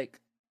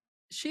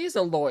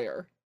a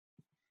lawyer.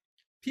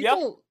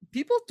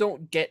 People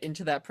don't get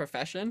into that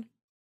profession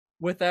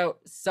without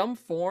some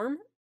form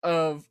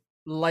of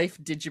life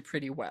did you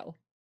pretty well.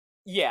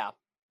 Yeah.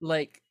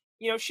 Like,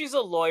 she's a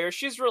lawyer.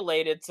 She's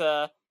related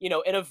to,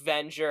 an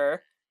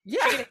Avenger.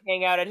 Yeah. She can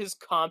hang out at his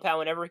compound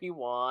whenever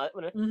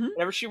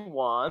whenever she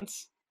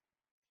wants.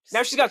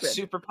 Now she's got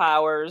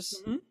superpowers.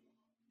 Mm-hmm.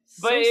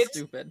 But so it's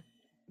stupid.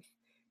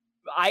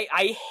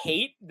 I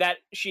hate that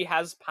she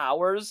has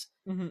powers,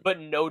 but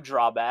no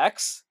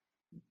drawbacks.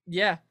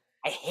 Yeah.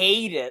 I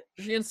hate it.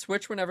 She can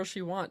switch whenever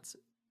she wants.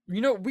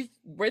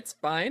 It's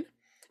fine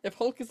if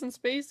Hulk is in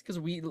space because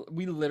we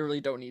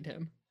literally don't need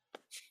him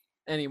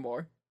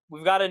anymore.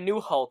 We've got a new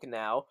Hulk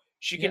now.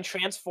 She can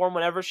transform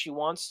whenever she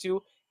wants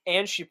to,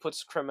 and she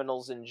puts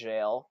criminals in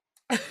jail.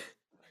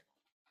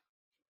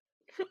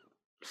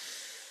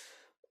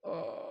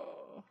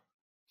 Oh,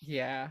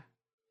 yeah.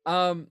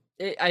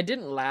 I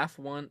didn't laugh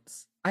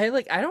once. I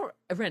don't know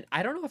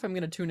if I'm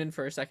gonna tune in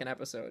for a second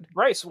episode.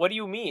 Bryce, what do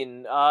you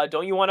mean?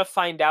 Don't you want to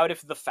find out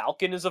if the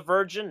Falcon is a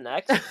virgin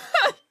next?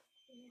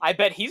 I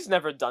bet he's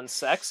never done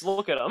sex.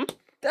 Look at him.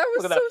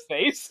 Look at that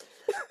face.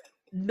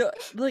 No,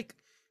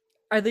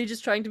 are they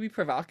just trying to be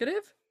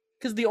provocative?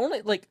 Because the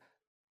only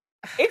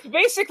it's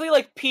basically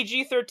like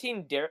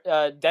PG-13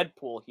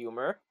 Deadpool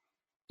humor.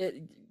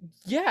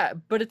 Yeah,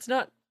 but it's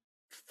not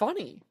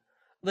funny.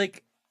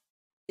 Like,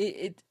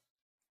 it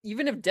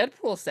even if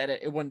Deadpool said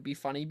it, it wouldn't be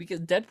funny because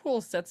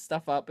Deadpool sets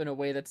stuff up in a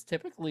way that's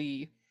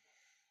typically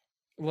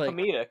like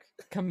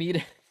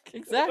comedic.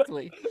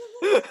 Exactly.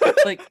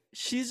 Like,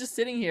 she's just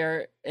sitting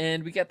here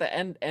and we get the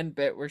end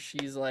bit where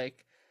she's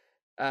like,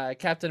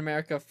 Captain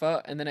America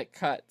fought, and then it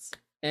cuts,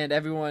 and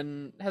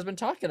everyone has been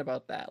talking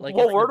about that. Like,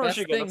 what word was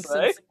she gonna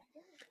say?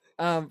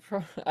 I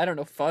don't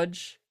know,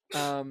 fudge.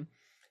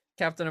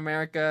 Captain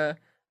America,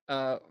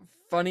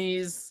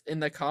 funnies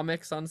in the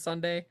comics on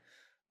Sunday.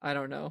 I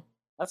don't know.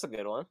 That's a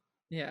good one.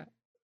 Yeah,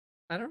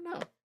 I don't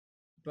know,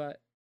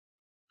 but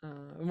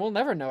we'll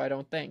never know. I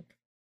don't think.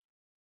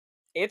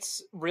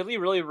 It's really,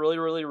 really, really,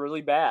 really,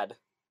 really bad.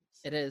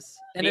 It is,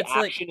 and the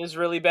action is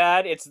really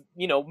bad. It's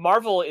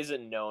Marvel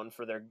isn't known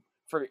for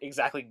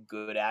exactly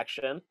good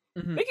action.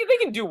 Mm-hmm. They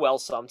can do well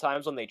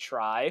sometimes when they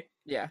try.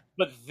 Yeah,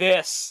 but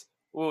this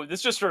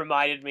just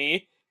reminded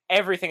me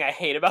everything I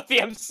hate about the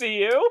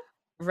MCU.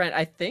 Right,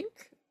 I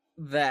think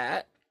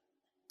that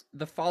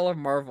the fall of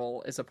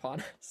Marvel is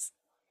upon us.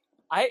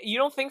 You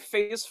don't think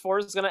Phase 4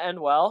 is gonna end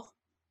well?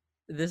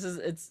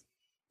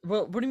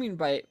 Well, what do you mean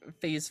by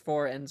Phase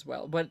 4 ends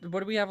well? What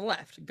do we have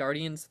left?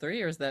 Guardians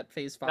 3, or is that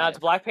Phase 5? No, it's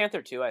Black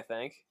Panther 2, I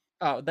think.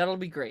 Oh, that'll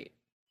be great.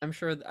 I'm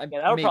sure.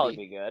 That'll probably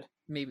be good.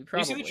 Maybe,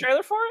 probably. Did you see the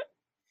trailer for it?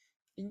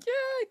 Yeah,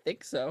 I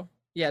think so.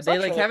 Yeah,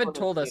 they haven't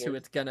told us who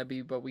it's gonna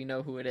be, but we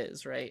know who it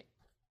is, right?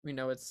 We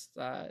know it's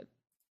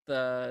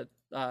the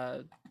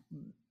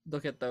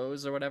look at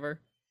those or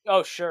whatever.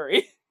 Oh,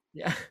 Shuri.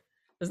 Yeah.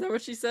 Isn't that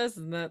what she says?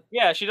 Isn't that?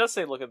 Yeah, she does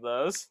say look at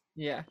those.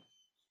 Yeah.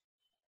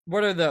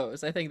 What are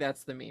those? I think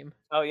that's the meme.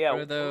 Oh yeah.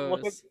 What are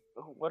those?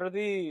 What are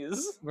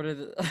these? What are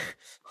the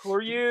Who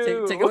are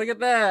you? Take a look at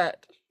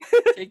that.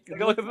 Take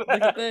a look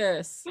at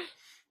this.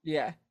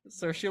 Yeah.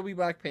 So she'll be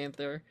Black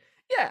Panther.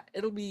 Yeah,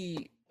 it'll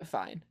be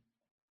fine.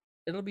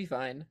 It'll be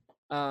fine.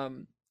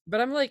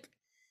 But I'm like,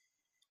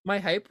 my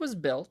hype was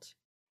built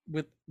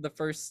with the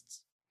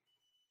first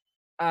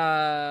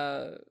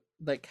half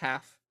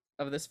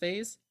of this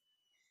phase,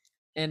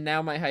 and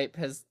now my hype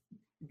has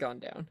gone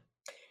down.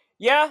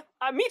 Yeah,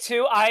 me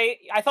too. I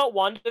thought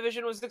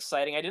WandaVision was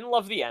exciting. I didn't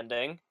love the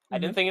ending. I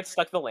didn't think it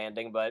stuck the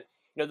landing, but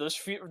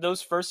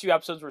those first few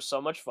episodes were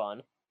so much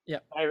fun. Yeah.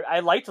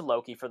 I liked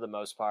Loki for the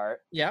most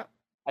part. Yeah.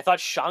 I thought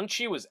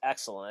Shang-Chi was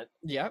excellent.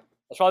 Yeah.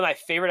 It's probably my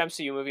favorite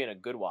MCU movie in a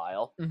good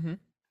while. Mm-hmm.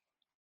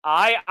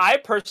 I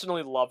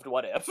personally loved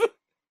What If.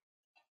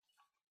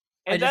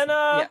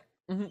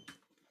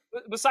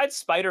 Besides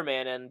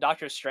Spider-Man and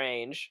Doctor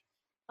Strange,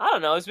 I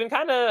don't know, it's been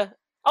kind of...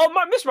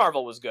 Oh, Miss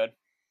Marvel was good.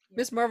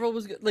 Miss Marvel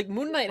was good. Like,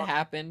 Moon Knight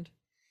happened.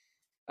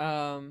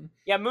 Yeah,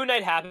 Moon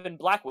Knight happened.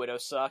 Black Widow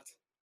sucked.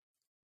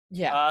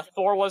 Yeah.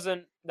 Thor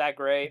wasn't that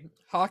great.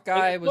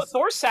 Hawkeye was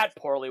Thor sat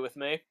poorly with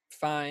me.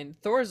 fine.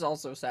 Thor's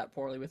also sat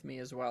poorly with me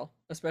as well,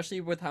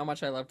 especially with how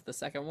much I loved the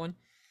second one.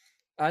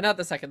 Not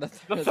the second, the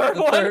third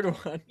the one? third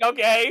one.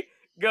 Okay,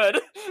 good.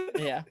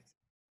 Yeah.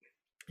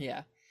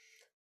 Yeah.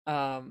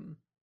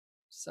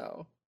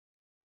 So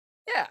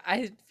yeah,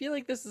 I feel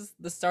like this is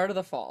the start of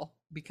the fall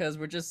because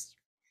we're just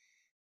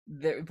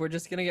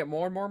gonna get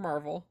more and more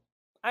Marvel.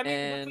 I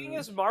mean, the thing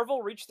is,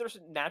 Marvel reached their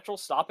natural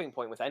stopping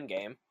point with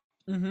Endgame.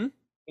 Mm-hmm.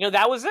 You know,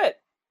 that was it.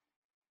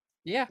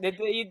 Yeah. Should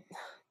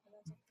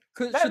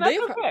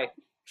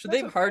they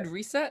have hard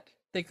reset?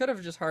 They could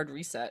have just hard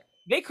reset.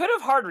 They could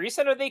have hard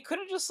reset, or they could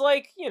have just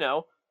let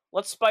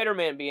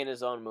Spider-Man be in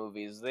his own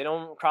movies. They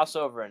don't cross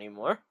over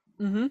anymore.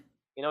 Mm-hmm.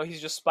 You know,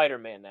 he's just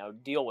Spider-Man now.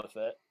 Deal with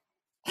it.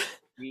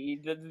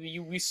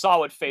 We saw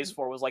what Phase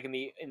 4 was like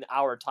in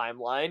our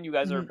timeline. You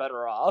guys are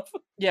better off.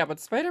 Yeah, but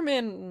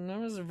Spider-Man, that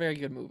was a very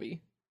good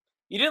movie.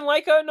 You didn't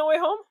like No Way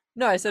Home?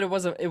 No, I said it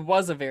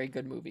was a very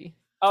good movie.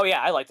 Oh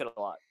yeah, I liked it a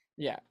lot.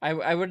 Yeah,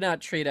 I would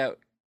not trade out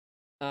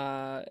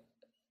a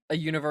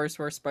universe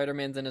where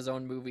Spider-Man's in his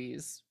own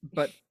movies,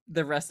 but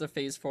the rest of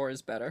Phase 4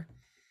 is better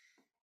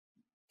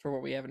for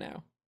what we have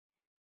now.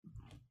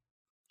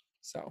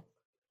 So,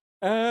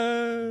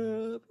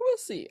 we'll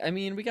see. I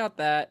mean, we got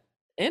that.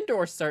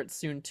 Andor starts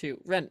soon too.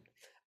 Ren,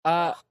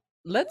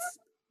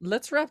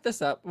 let's wrap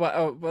this up.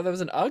 Well, that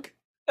was an UGG?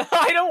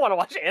 I don't want to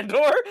watch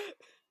Andor.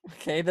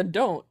 Okay, then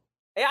don't.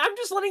 I'm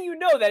just letting you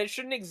know that it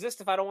shouldn't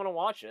exist if I don't want to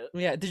watch it.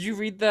 Yeah, did you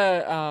read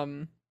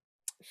the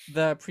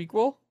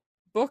prequel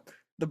book?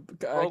 The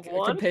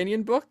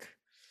companion book?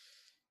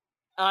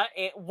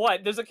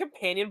 What? There's a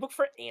companion book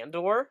for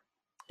Andor?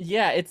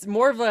 Yeah, it's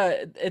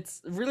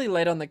it's really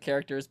light on the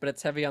characters, but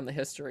it's heavy on the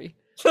history.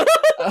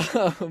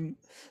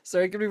 So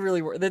it could be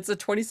really it's a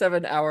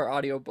 27-hour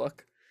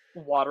audiobook.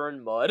 Water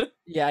and Mud?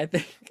 Yeah, I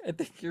think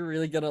you're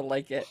really gonna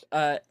like it.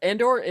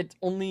 Andor,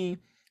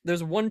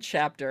 there's one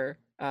chapter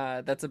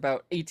that's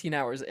about 18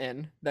 hours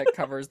in that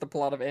covers the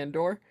plot of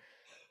Andor.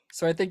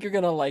 So I think you're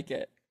gonna like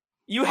it.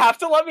 You have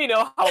to let me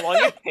know how long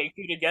it takes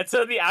you to get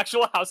to the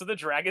actual House of the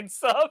Dragon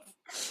stuff.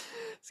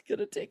 It's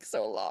gonna take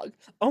so long.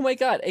 Oh my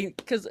god,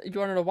 because you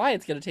wanna know why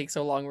it's gonna take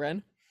so long,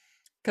 Ren?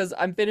 Because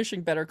I'm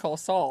finishing Better Call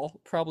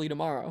Saul probably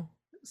tomorrow.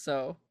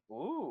 So.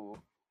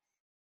 Ooh.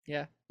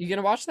 Yeah. You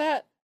gonna watch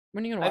that?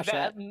 When are you gonna watch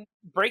that?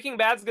 Breaking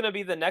Bad's gonna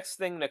be the next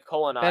thing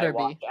Nicole and I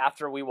watch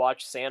after we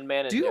watch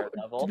Sandman and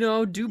Daredevil.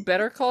 No, do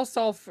Better Call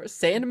Saul for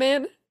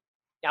Sandman?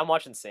 Yeah, I'm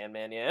watching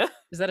Sandman, yeah.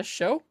 Is that a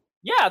show?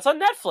 Yeah, it's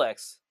on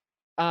Netflix.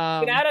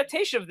 An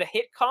adaptation of the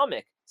hit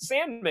comic,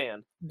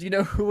 Sandman. Do you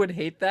know who would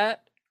hate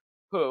that?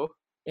 Who?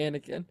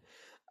 Anakin.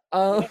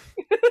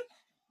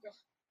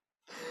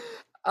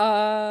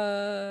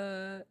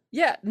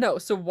 Yeah, no,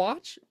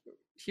 so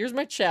here's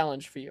my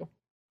challenge for you.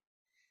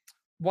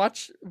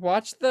 Watch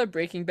the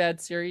Breaking Bad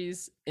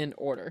series in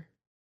order.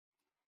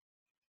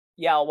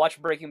 Yeah, I'll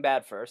watch Breaking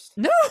Bad first.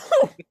 No!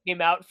 It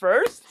came out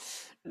first?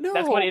 No.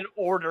 That's what in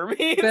order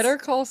means. Better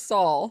Call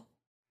Saul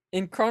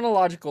in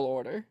chronological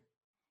order.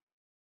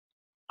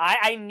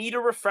 I need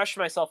to refresh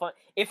myself on.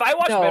 If I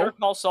watch Better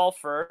Call Saul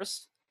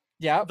first,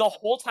 yeah, the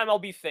whole time I'll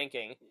be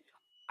thinking,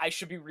 I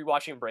should be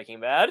rewatching Breaking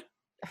Bad.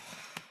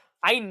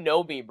 I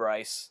know me,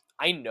 Bryce.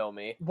 I know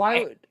me.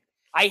 Why?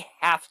 I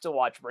have to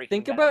watch Breaking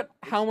Bad. Think about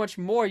how much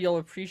more you'll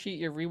appreciate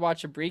your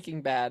rewatch of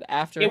Breaking Bad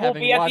after having watched. It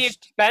will be at the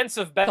expense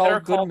of Better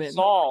Call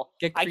Saul.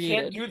 I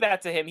can't do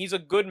that to him. He's a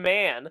good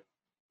man.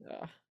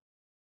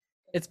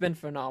 It's been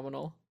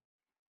phenomenal.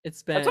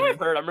 That's what I've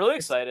heard. I'm really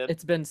excited.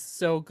 It's been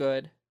so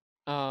good.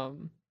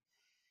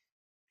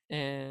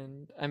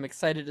 And I'm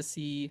excited to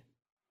see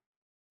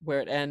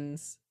where it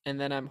ends. And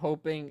then I'm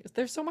hoping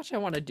there's so much I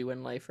want to do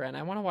in life, Ren.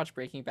 I want to watch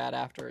Breaking Bad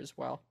after as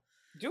well.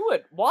 Do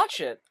it.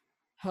 Watch it.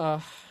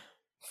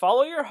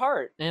 Follow your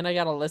heart. And I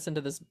gotta listen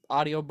to this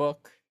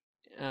audiobook.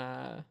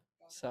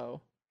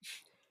 So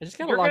I just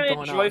got a lot going on. You're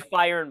gonna enjoy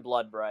Fire and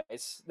Blood,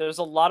 Bryce. There's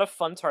a lot of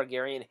fun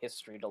Targaryen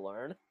history to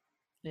learn.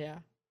 Yeah.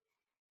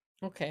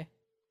 Okay.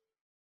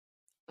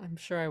 I'm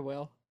sure I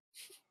will.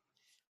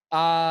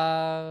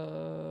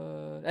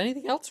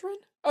 Anything else, Ren?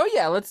 Oh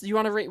yeah, you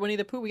want to rate Winnie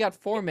the Pooh? We got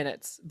 4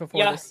 minutes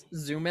before this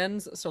Zoom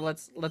ends, so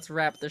let's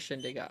wrap the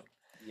shindig up.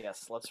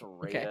 Yes, let's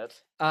rate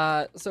it.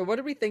 So what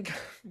did we think of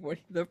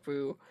Winnie the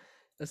Pooh,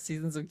 The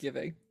Seasons of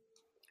Giving?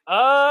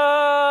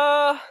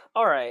 All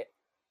right.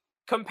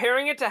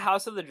 Comparing it to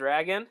House of the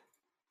Dragon.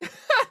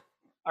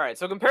 All right,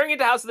 so comparing it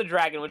to House of the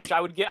Dragon, which I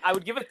would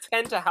give a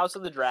 10 to House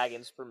of the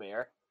Dragon's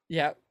premiere.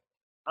 Yeah.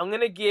 I'm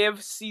gonna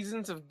give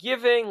Seasons of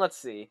Giving. Let's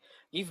see.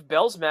 Give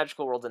Belle's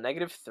Magical World a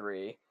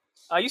 -3.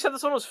 You said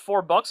this one was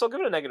 $4. I'll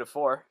give it a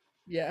 -4.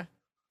 Yeah.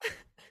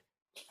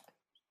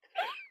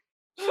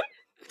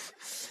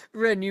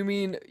 Ren, you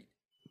mean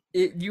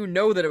you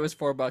know that it was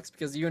 $4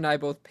 because you and I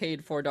both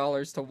paid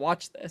 $4 to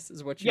watch this,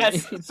 is what you mean?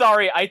 Yes,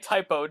 sorry, I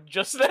typoed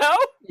just now.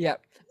 Yeah.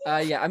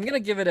 Yeah, I'm gonna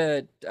give it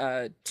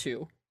a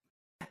 2.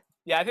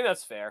 Yeah, I think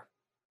that's fair.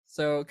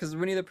 So, because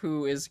Winnie the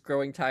Pooh is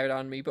growing tired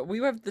on me, but we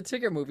have the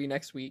Tigger movie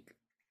next week,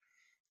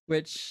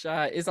 which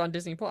is on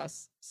Disney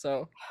Plus.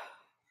 So,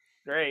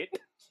 Great.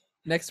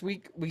 Next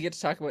week we get to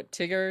talk about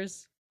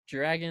Tiggers,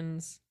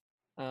 Dragons,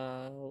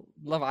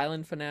 Love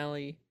Island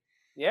finale.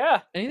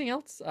 Yeah. Anything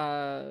else?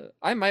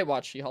 I might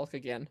watch She-Hulk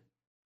again.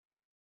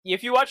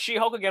 If you watch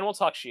She-Hulk again, we'll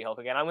talk She-Hulk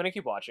again. I'm gonna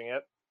keep watching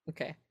it.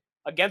 Okay.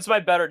 Against my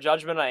better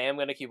judgment, I am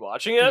gonna keep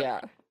watching it.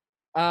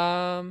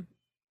 Yeah.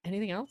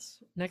 Anything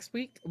else next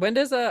week? When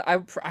does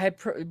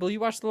will you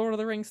watch the Lord of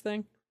the Rings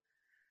thing?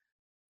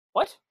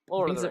 What?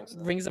 Lord of the Rings.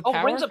 Rings of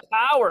Power? Rings of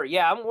Power.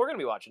 Yeah, we're gonna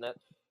be watching it.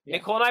 Yeah.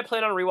 Nicole and I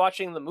plan on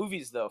rewatching the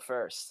movies though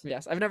first.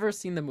 Yes, I've never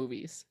seen the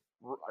movies.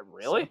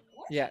 Really?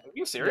 So, yeah. Are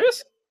you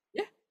serious?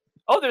 Yeah.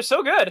 Oh, they're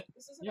so good.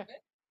 This isn't Yeah.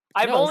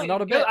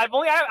 a bit.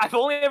 I've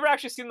only ever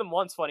actually seen them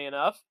once. Funny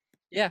enough.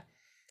 Yeah.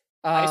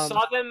 I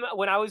saw them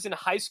when I was in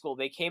high school.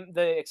 The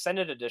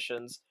extended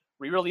editions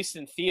re-released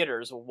in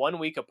theaters 1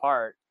 week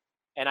apart,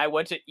 and I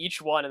went to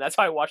each one, and that's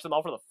how I watched them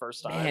all for the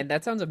first time. Man,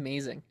 that sounds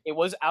amazing. It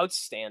was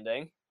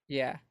outstanding.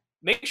 Yeah.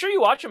 Make sure you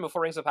watch them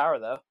before Rings of Power,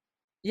 though.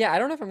 Yeah, I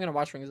don't know if I'm gonna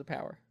watch Rings of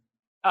Power.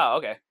 Oh,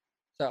 okay.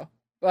 So,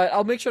 but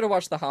I'll make sure to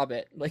watch The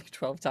Hobbit like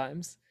 12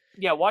 times.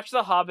 Yeah, watch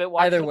The Hobbit.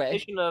 Watch Either the way.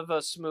 Nation of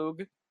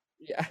Smoog.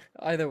 Yeah,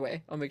 either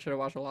way, I'll make sure to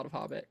watch a lot of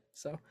Hobbit.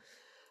 So,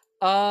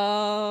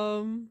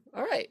 all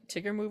right,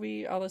 Tigger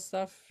movie, all this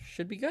stuff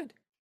should be good.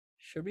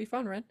 Should be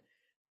fun, Ren.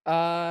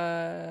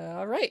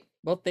 All right.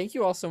 Well, thank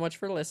you all so much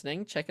for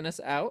listening, checking us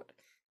out,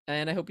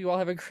 and I hope you all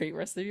have a great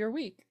rest of your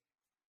week.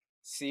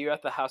 See you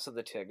at the House of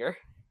the Tigger.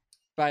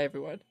 Bye,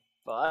 everyone.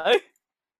 Bye.